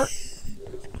 Walmart,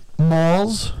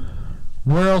 malls.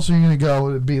 Where else are you gonna go?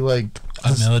 It'd be like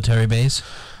A military base?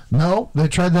 No, they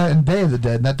tried that in Day of the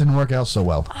Dead, and that didn't work out so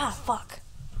well. Ah, fuck.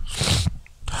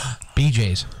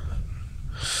 BJ's.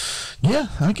 Yeah,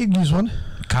 I could use one.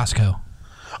 Costco.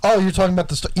 Oh, you're talking about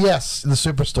the store? Yes, the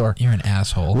superstore. You're an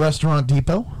asshole. Restaurant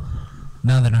Depot.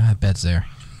 No, they don't have beds there.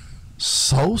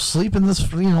 So sleep in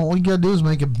this. All you gotta do is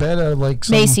make a bed out of like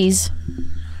some, Macy's.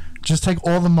 Just take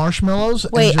all the marshmallows.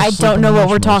 Wait, and I just sleep don't in know the what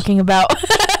we're marshmallows. talking about.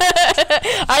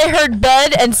 I heard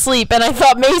bed and sleep, and I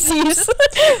thought Macy's.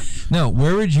 No,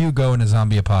 where would you go in a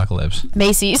zombie apocalypse?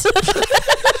 Macy's.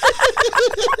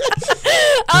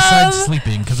 Besides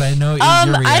sleeping, because I know your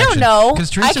reaction. I don't know.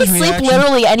 Because I could sleep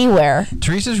literally anywhere.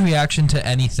 Teresa's reaction to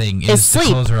anything is to sleep.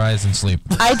 close her eyes and sleep.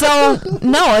 I don't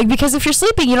know, like, because if you're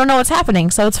sleeping, you don't know what's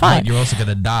happening, so it's fine. But you're also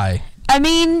gonna die. I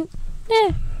mean,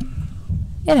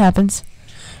 it happens.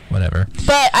 Whatever.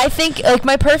 But I think, like,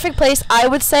 my perfect place, I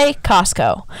would say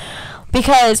Costco.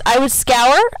 Because I would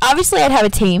scour. Obviously, I'd have a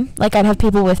team. Like, I'd have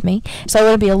people with me. So I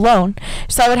wouldn't be alone.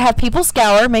 So I would have people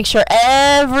scour, make sure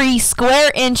every square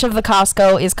inch of the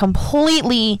Costco is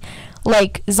completely,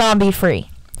 like, zombie-free.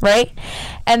 Right?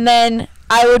 And then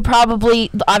I would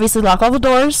probably, obviously, lock all the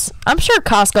doors. I'm sure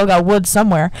Costco got wood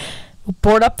somewhere.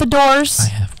 Board up the doors. I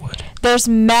have wood. There's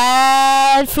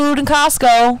mad food in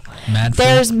Costco. Mad food?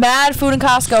 There's mad food in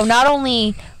Costco. Not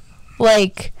only,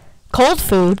 like, cold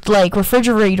food, like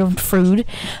refrigerated food,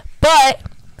 but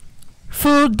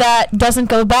food that doesn't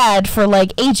go bad for,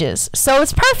 like, ages. So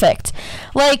it's perfect.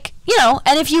 Like,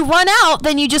 and if you run out,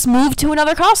 then you just move to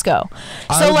another Costco.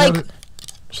 So, like...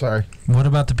 Sorry. What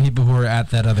about the people who are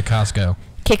at that other Costco?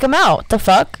 Kick them out. The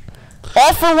fuck?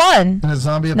 All for one. In a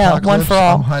zombie No, apocalypse, one for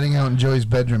all. I'm hiding out in Joey's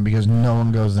bedroom because no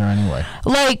one goes there anyway.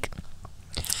 Like,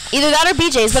 either that or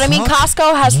BJ's, but I mean, Fuck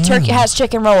Costco has you. has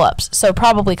chicken roll-ups, so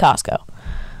probably Costco.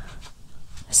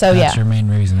 So That's yeah. your main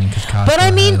reasoning, because Costco But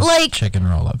I mean, has like, chicken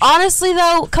roll-ups. Honestly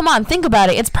though, come on, think about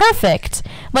it. It's perfect.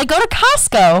 Like, go to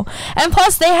Costco, and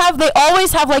plus they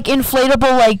always have, like,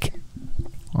 inflatable, like,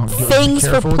 things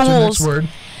for pools.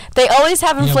 They always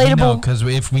have inflatable. Because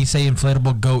if we say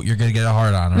inflatable goat, you're gonna get a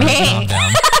hard on. Right? Calm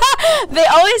down. They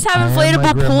always have I am my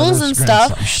inflatable pools grandmother's and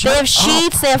stuff. grandson. They have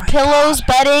sheets, they have pillows,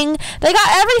 bedding. They got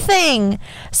everything.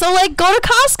 So, like, go to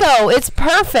Costco. It's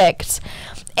perfect.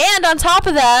 And on top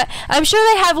of that, I'm sure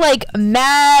they have, like,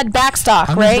 mad backstock,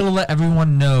 I'm right? just gonna let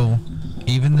everyone know,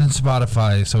 even in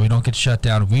Spotify, so we don't get shut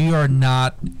down. We are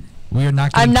not getting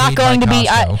I'm not paid going by to be.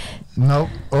 Costco. Nope.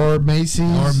 Or Macy's.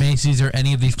 Or Macy's or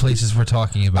any of these places we're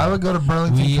talking about. I would go to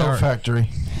Burlington Coat Factory.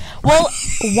 Well,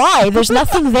 why? There's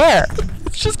nothing there.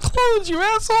 It's just clothes, you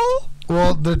asshole.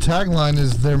 Well, their tagline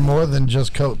is they're more than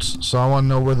just coats. So I want to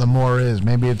know where the more is.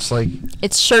 Maybe it's like...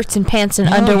 It's shirts and pants and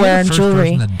You're underwear the and first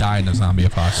jewelry. person to die in a zombie So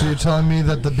apocalypse. you're telling me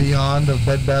that the Beyond of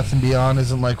Bed Bath & Beyond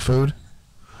isn't like food?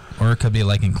 Or it could be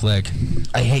like in Click.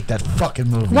 I hate that fucking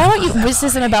movie. Why don't you? This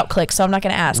isn't about clicks, so I'm not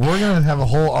going to ask. We're going to have a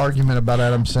whole argument about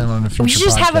Adam Sandler in the future We should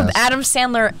just have an podcast. Adam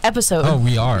Sandler episode. Oh,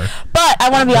 we are. But I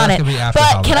want to be That's on it. gonna be after But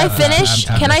Halloween. can I finish?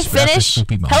 After Can I this finish?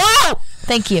 spoopy moment. Hello.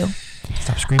 Thank you.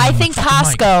 Stop screaming. I in the think fucking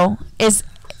mic. Costco is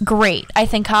great. I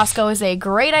think Costco is a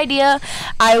great idea.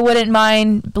 I wouldn't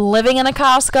mind living in a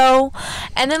Costco.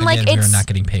 And then, like, Again, we're it's not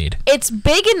getting paid. it's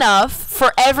big enough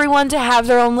for everyone to have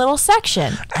their own little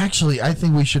section. Actually, I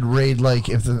think we should raid, like,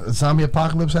 if the zombie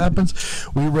apocalypse happens,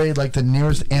 we raid, like, the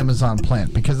nearest Amazon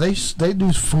plant. Because they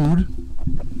do food.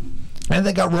 And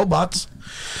they got robots.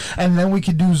 And then we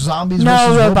could do zombies No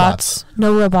versus robots.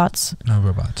 No robots. No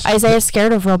robots. Isaiah's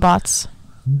scared of robots.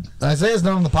 Isaiah's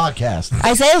not on the podcast.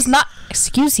 Isaiah's not.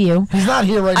 Excuse you. He's not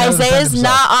here right now. to defend Isaiah's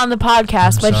himself. not on the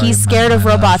podcast, I'm but sorry, he's scared of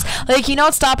my robots. Like,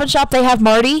 at Stop and Shop, they have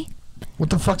Marty. What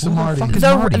the fuck's a Marty? fuck is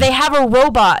Marty? They have a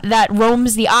robot that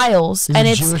roams the aisles, He's and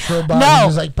a it's Jewish robot. no.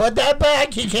 He's like, put that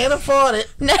back. You can't afford it.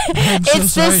 I'm so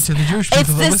it's sorry this. to the Jewish people It's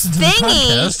that this listen to the thingy.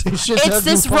 podcast. It's just It's has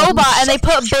this no problems. robot, and they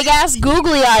put big ass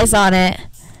googly eyes on it.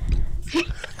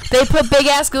 They put big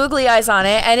ass googly eyes on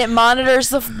it, and it monitors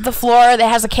the floor. It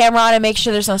has a camera on it, makes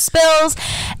sure there's no spills.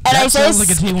 And That sounds like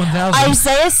a T-1000. My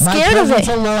Isaiah's scared of cousin's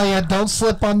it. a lawyer. Don't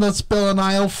slip on the spill in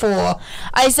aisle 4.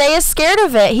 Isaiah's scared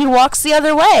of it. He walks the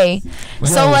other way.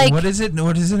 So Wait, like, what is it?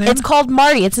 What is it? it's called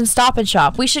Marty. It's in Stop and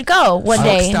Shop. We should go one I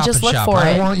like day and Stop just and look Shop. for I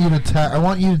it. want you to I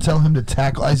want you to tell him to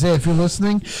tackle Isaiah. If you're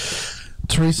listening,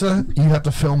 Teresa, you have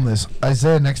to film this.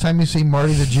 Isaiah, next time you see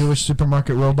Marty the Jewish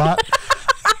supermarket robot,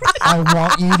 I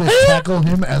want you to tackle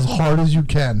him as hard as you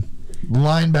can,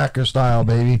 linebacker style,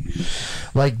 baby.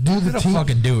 Like do the He'll T,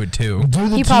 fucking do it too. do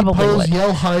the He T probably pose, would.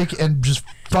 yell hike, and just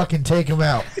fucking take him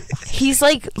out. He's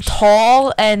like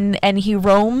tall and he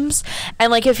roams,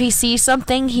 and like if he sees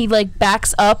something, he like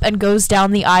backs up and goes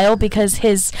down the aisle because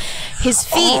his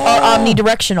feet are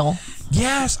omnidirectional.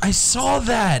 Yes, I saw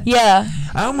that. Yeah,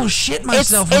 I almost shit it's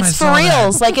myself when I it's saw for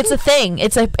reals. that. Like it's a thing.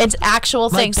 It's actual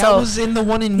thing. Like that So was in the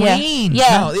one in Yeah. Wayne.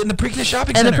 Yeah. No, in the Preakness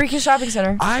Shopping in Center. the Preakness Shopping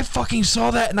Center. I fucking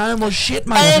saw that and I almost shit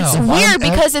And it's myself. weird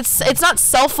because it's not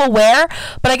self-aware,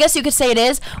 but I guess you could say it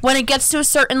is. When it gets to a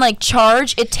certain like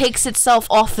charge, it takes itself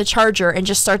off the charger and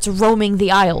just starts roaming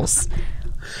the aisles.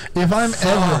 If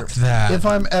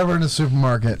I'm ever in a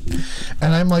supermarket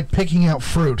and I'm like picking out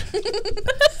fruit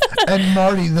and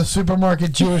Marty the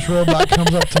supermarket Jewish robot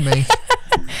comes up to me,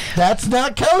 that's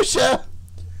not kosher.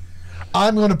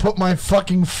 I'm gonna put my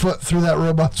fucking foot through that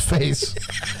robot's face.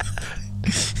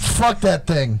 Fuck that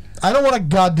thing. I don't want a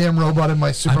goddamn robot in my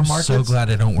I'm supermarket. so glad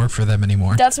I don't work for them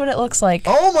anymore. That's what it looks like.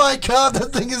 Oh my god,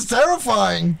 that thing is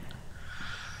terrifying.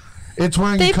 It's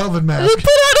wearing a COVID They mask. put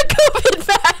on a COVID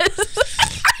mask.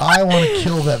 I want to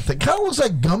kill that thing. Kind of looks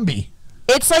like Gumby.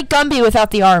 It's like Gumby without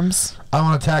the arms. I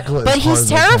want to tackle it. But as hard he's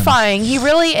as I can. terrifying. He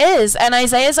really is. And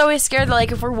Isaiah's always scared that,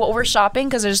 like, if we're shopping,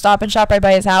 because there's a Stop and Shop right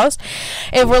by his house,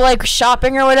 if we're, like,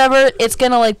 shopping or whatever, it's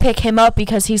going to, like, pick him up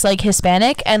because he's, like,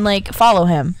 Hispanic and, like, follow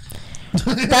him.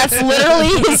 That's literally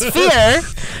his fear.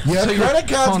 Your credit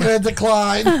card's going to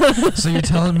decline. So you're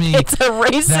telling me It's a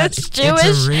racist Jewish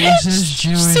it's a racist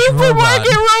Jewish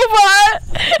supermarket robot.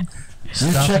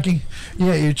 You're checking.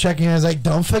 Yeah, you're checking. I was like,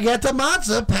 don't forget the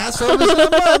matzah. Passover's in a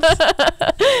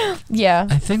month. Yeah.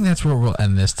 I think that's where we'll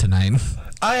end this tonight.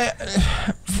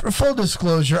 Full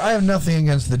disclosure, I have nothing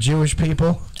against the Jewish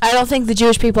people. I don't think the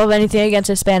Jewish people have anything against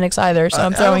Hispanics either, so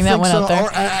I'm throwing that one out there.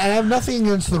 I have nothing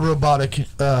against the robotic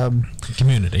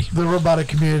Community.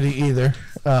 community either.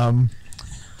 Or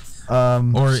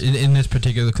in this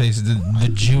particular case, the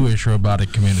Jewish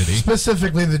robotic community.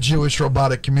 Specifically, the Jewish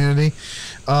robotic community.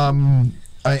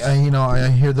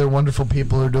 I hear they're wonderful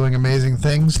people who are doing amazing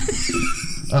things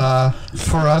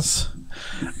for us.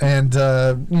 And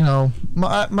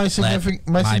my significant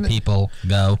My people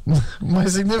go. my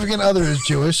significant other is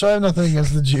Jewish, so I have nothing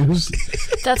against the Jews.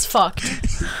 That's fucked.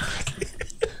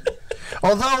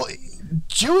 Although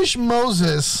Jewish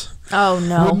Moses Oh,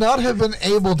 no. would not have been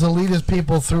able to lead his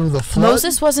people through the flood.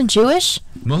 Moses wasn't Jewish?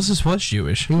 Moses was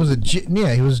Jewish. He was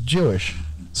he was Jewish.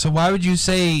 So why would you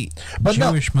say But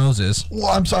no- Jewish Moses? Well,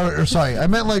 I'm sorry. I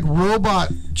meant like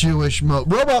robot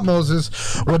robot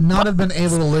Moses would not have been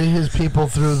able to lead his people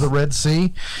through the Red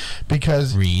Sea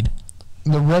because Read.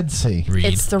 the Red Sea. Read.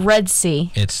 It's the Red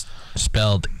Sea. It's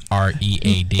spelled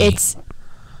R-E-A-D.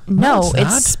 No, it's not.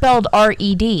 it's spelled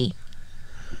R-E-D.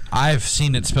 I've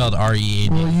seen it spelled R-E-A-D.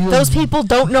 Well, Those people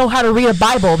don't know how to read a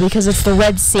Bible because it's the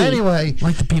Red Sea. Anyway,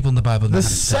 Like the people in the Bible. the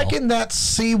second that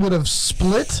sea would have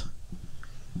split,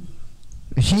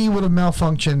 he would have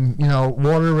malfunctioned.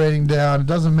 Water raining down. It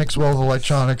doesn't mix well with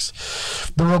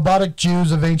electronics. The robotic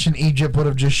Jews of ancient Egypt would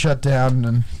have just shut down,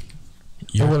 and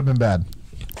it would have been bad.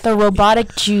 The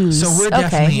robotic Jews. So we're okay,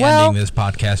 definitely well, ending this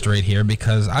podcast right here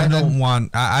because I And don't then-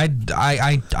 want. I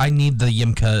need the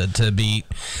Yimka to be.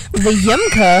 the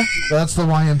Yimka. That's the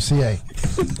YMCA.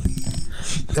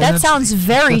 That sounds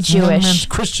very that's the Young Men's Jewish.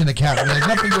 Christian Academy. It has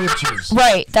nothing to do with Jews.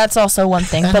 Right, that's also one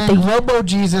thing. And But then the Robo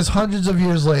Jesus, hundreds of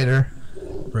years later.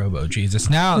 Robo Jesus.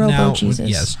 Now, Robo-Jesus.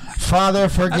 yes. Father, I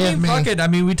forgive mean, me. fuck it. I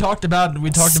mean, we talked about.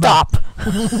 stop.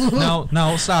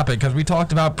 No, stop it, because we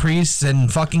talked about priests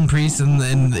and fucking priests in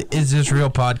the Is This Real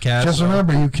podcast. Just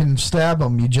remember, you can stab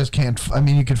them. You just can't.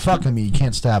 You can fuck them. You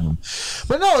can't stab them.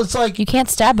 But no, it's like You can't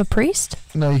stab a priest.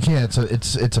 no, you can't.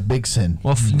 It's a big sin.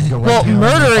 Well, You can go right Well, to hell.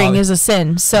 murdering is a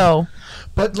sin, so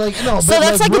But like no. so but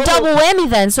that's like a Robo- double whammy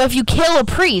then. So if you kill a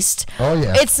priest, Oh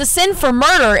yeah. it's a sin for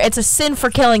murder. It's a sin for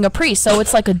killing a priest. So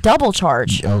it's like a double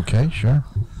charge. Okay, sure.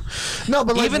 No,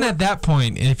 but like, even at that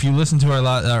point, if you listen to our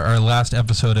last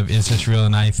episode of Is This Real,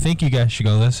 and I think you guys should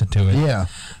go listen to it. Yeah.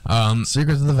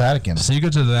 Secrets of the Vatican.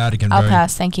 Secrets of the Vatican. I'll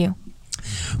pass. Thank you.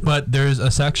 But there's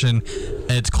a section,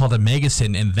 it's called a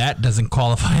megasin, and that doesn't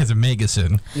qualify as a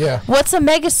megasin. Yeah. What's a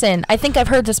megasin? I think I've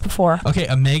heard this before. Okay,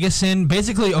 a megasin,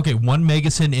 basically, okay, one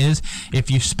megasin is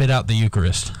if you spit out the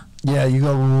Eucharist. Yeah, you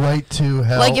go right to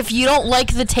hell. Like if you don't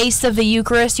like the taste of the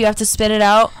Eucharist, you have to spit it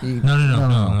out.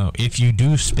 No. If you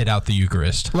do spit out the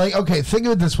Eucharist. Like, okay, think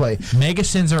of it this way.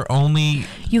 Megasins are only...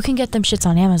 You can get them shits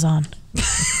on Amazon.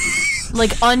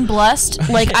 Like unblessed.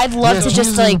 Like I'd love to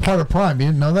just like part of Prime. You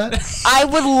didn't know that? I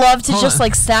would love to just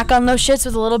like snack on those shits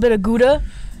with a little bit of Gouda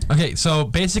Okay, so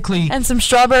basically... and some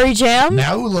strawberry jam.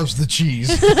 Now who loves the cheese?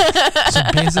 So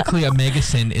basically a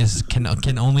megasin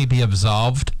can only be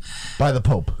absolved By the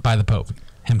Pope. by the Pope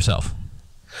himself.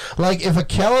 Like if a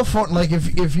California, like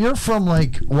if you're from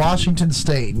like Washington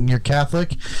State and you're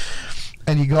Catholic,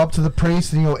 and you go up to the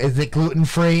priest and you go, "Is it gluten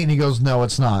free?" And he goes, "No,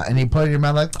 it's not." And you put it in your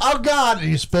mouth like, "Oh God!" And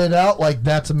you spit it out like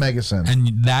that's a megasin.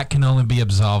 And that can only be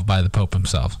absolved by the Pope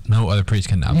himself. No other priest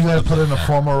can You got to put in a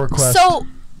formal request. So,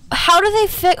 how do they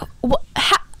fix?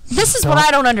 This is what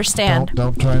I don't understand.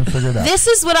 Don't try and figure it out. This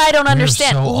is what I don't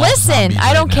understand. so all Listen, zombies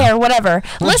I don't right now. care. Whatever.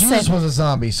 Well, Listen, Jesus was a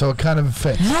zombie, so it kind of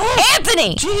fits.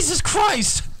 Anthony. Jesus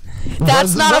Christ! That's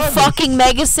Was a not a zombie. fucking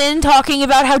megasin talking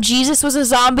about how Jesus was a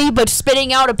zombie, but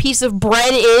spitting out a piece of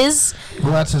bread is.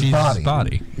 Well, that's his Jesus'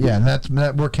 body. Yeah, and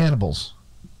that we're cannibals.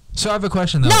 So I have a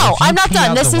question though. No, If you I'm not pee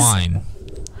done. out This the is- wine,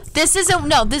 This isn't.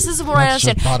 No, this is what I That's just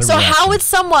understand. body So how reaction. would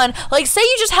someone like say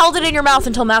you just held it in your mouth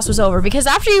until mass was over? Because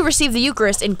after you receive the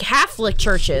Eucharist in Catholic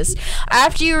churches,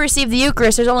 after you receive the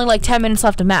Eucharist, there's only like 10 minutes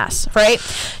left of mass, right?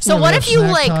 So Yeah, what we if have you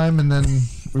snack like? time and then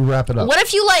we wrap it up. What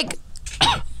if you like?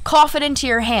 Cough it into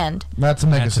your hand. That's a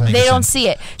That's a megasin. megasin. They don't see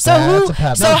it. So That's a who?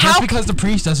 pat- So no, how? just because the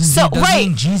priest doesn't, So- doesn't right.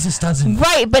 mean Jesus doesn't.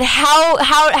 Right, but how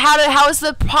is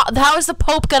the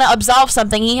Pope gonna absolve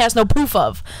something he has no proof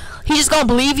of? He just gonna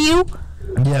believe you?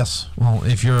 Yes. Well,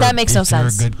 if you're That makes no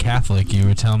sense. If you're a good Catholic, you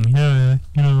would tell him, yeah,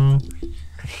 you know,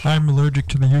 I'm allergic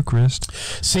to the Eucharist.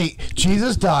 See,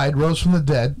 Jesus died, rose from the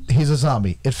dead. He's a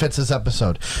zombie. It fits this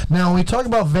episode. Now, when we talk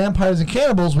about vampires and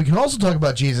cannibals, we can also talk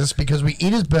about Jesus because we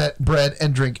eat his bread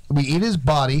and drink. We eat his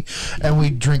body and we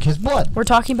drink his blood. We're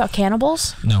talking about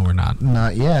cannibals. No, we're not.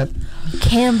 Not yet.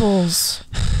 Cannibals.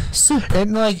 Soup.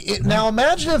 And now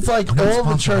imagine if like We're not all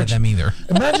the sponsored by church. them either.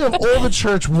 Imagine if all the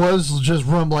church was just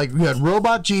run like you had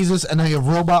robot Jesus and now you have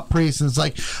robot priest and it's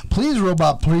like, please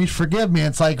robot priest forgive me.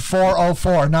 It's like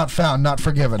 404 not found, not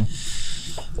forgiven.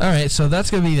 All right, so that's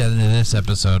gonna be the end of this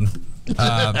episode.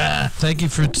 Thank you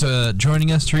for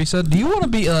joining us, Teresa. Do you want to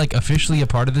be like officially a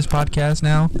part of this podcast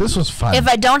now? This was fun. If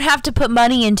I don't have to put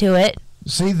money into it,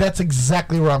 See, that's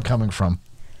exactly where I'm coming from.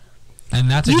 And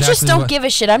that's you exactly just don't what, give a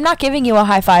shit. I'm not giving you a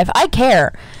high five. I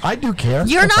care. I do care.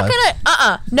 You're not High five.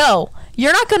 gonna. No.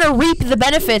 You're not gonna reap the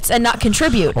benefits and not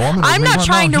contribute. Oh, I'm gonna I'm reap- not Well,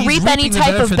 trying no, to he's reap any reaping the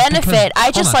type of benefits because- benefit. I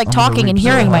hold just on, like I'm gonna talking and reap so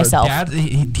hearing hard. myself. Dad,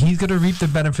 he's gonna reap the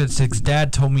benefits. His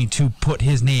dad told me to put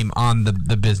his name on the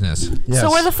business. Yes. So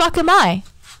where the fuck am I?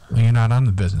 Well, you're not on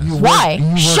the business. You Why?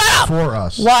 Work, you Shut work up! for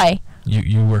us. Why?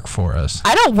 You work for us.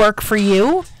 I don't work for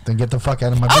you. Then get the fuck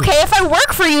out of my booth. Okay, if I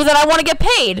work for you, then I want to get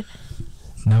paid.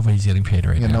 Nobody's getting paid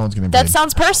right Yeah, now. no one's gonna. That bid.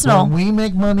 sounds personal. When we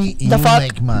make money, you fuck?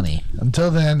 make money. Until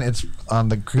then, it's on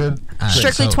the good.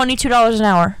 Strictly so- $22 an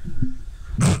hour.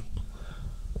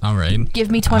 All right.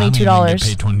 Give me I don't even $22. get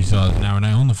paid $22 an hour, and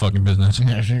I own the fucking business.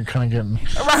 Yeah, you're kind of getting.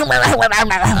 All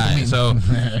right, so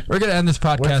we're gonna end this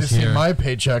Wait to podcast see here. my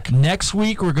paycheck. Next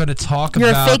week we're gonna talk You're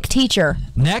about a fake teacher.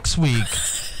 next week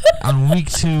on week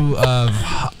 2 of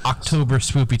October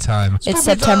Swoopy Time. It's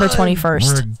September time.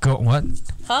 21st. What?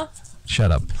 Huh?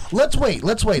 Shut up. Let's wait.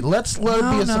 Let's let it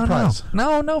be a surprise.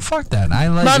 No, fuck that. I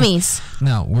like Mummies.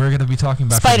 No, we're gonna be talking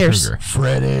about Spiders. Freddy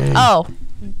Krueger Freddy. Oh,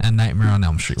 and Nightmare on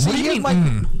Elm Street. See, What do you here's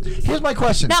mean? Here's my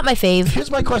question. not my fave.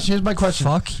 Here's my question.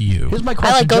 Fuck you. Here's my I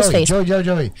question. like Ghostface.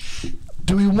 Joey.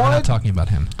 Do we We're want not talking about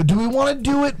him. Do we want to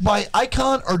do it by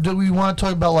icon or do we want to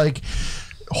talk about like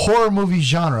horror movie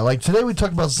genre? Like today we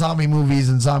talked about zombie movies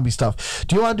and zombie stuff.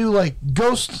 Do you want to do like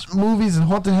ghost movies and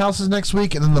haunted houses next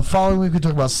week, and then the following week we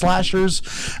talk about slashers,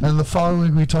 and then the following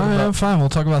week we talk All right, about. fine. We'll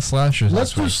talk about slashers.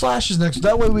 Let's next do week. slashers next.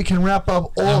 That way we can wrap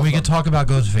up all. Of We them. can talk about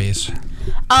Ghostface.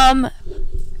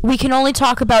 We can only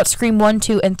talk about Scream 1,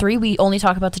 2, and 3. We only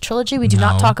talk about the trilogy. We do No,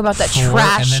 not talk about that 4,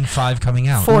 trash. And then 5 coming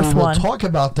out. Fourth We will one. talk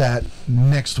about that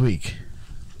next week.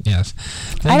 Yes. I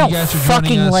Thank don't you guys for fucking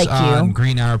joining us like you. on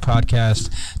Green Hour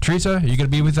Podcast. Teresa, are you going to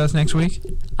be with us next week?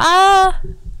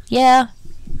 Yeah.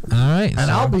 All right.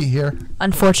 And I'll be here.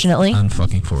 Unfortunately.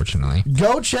 Unfucking fortunately.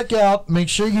 Go check out, make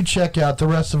sure you check out the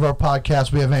rest of our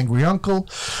podcasts. We have Angry Uncle.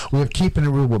 We have Keeping It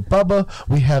Real with Bubba.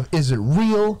 We have Is It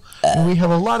Real? And we have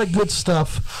a lot of good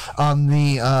stuff on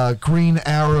the Green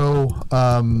Arrow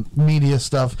media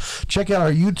stuff. Check out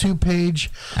our YouTube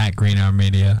page. At Green Arrow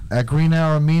Media. At Green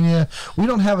Arrow Media. We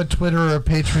don't have a Twitter or a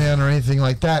Patreon or anything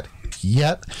like that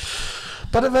yet.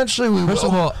 But eventually we will. First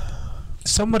of all,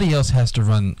 somebody else has to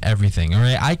run everything, all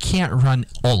right? I can't run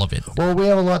all of it. Well, we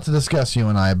have a lot to discuss, you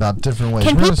and I, about different ways.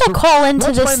 Can people call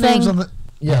into this thing?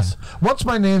 Yes. Once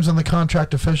my name's on the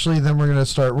contract officially, then we're gonna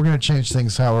start. We're gonna change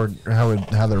things how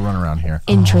they're run around here.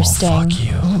 Interesting.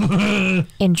 Oh, fuck you.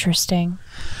 Interesting.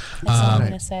 That's all I'm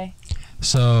gonna say.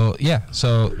 So yeah.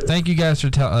 So thank you guys for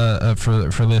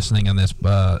listening on this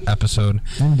episode.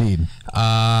 Indeed.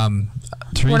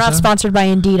 Teresa? We're not sponsored by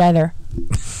Indeed either.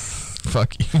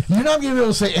 Fuck you. You're not gonna be able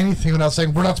to say anything without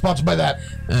saying we're not sponsored by that.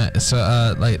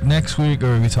 Like next week,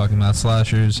 we're gonna be talking about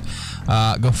slashers.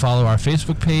 Go follow our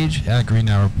Facebook page at Green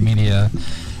Arrow Media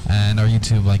and our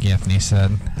YouTube, like Anthony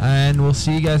said. And we'll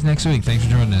see you guys next week. Thanks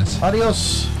for joining us.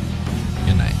 Adios.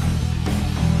 Good night.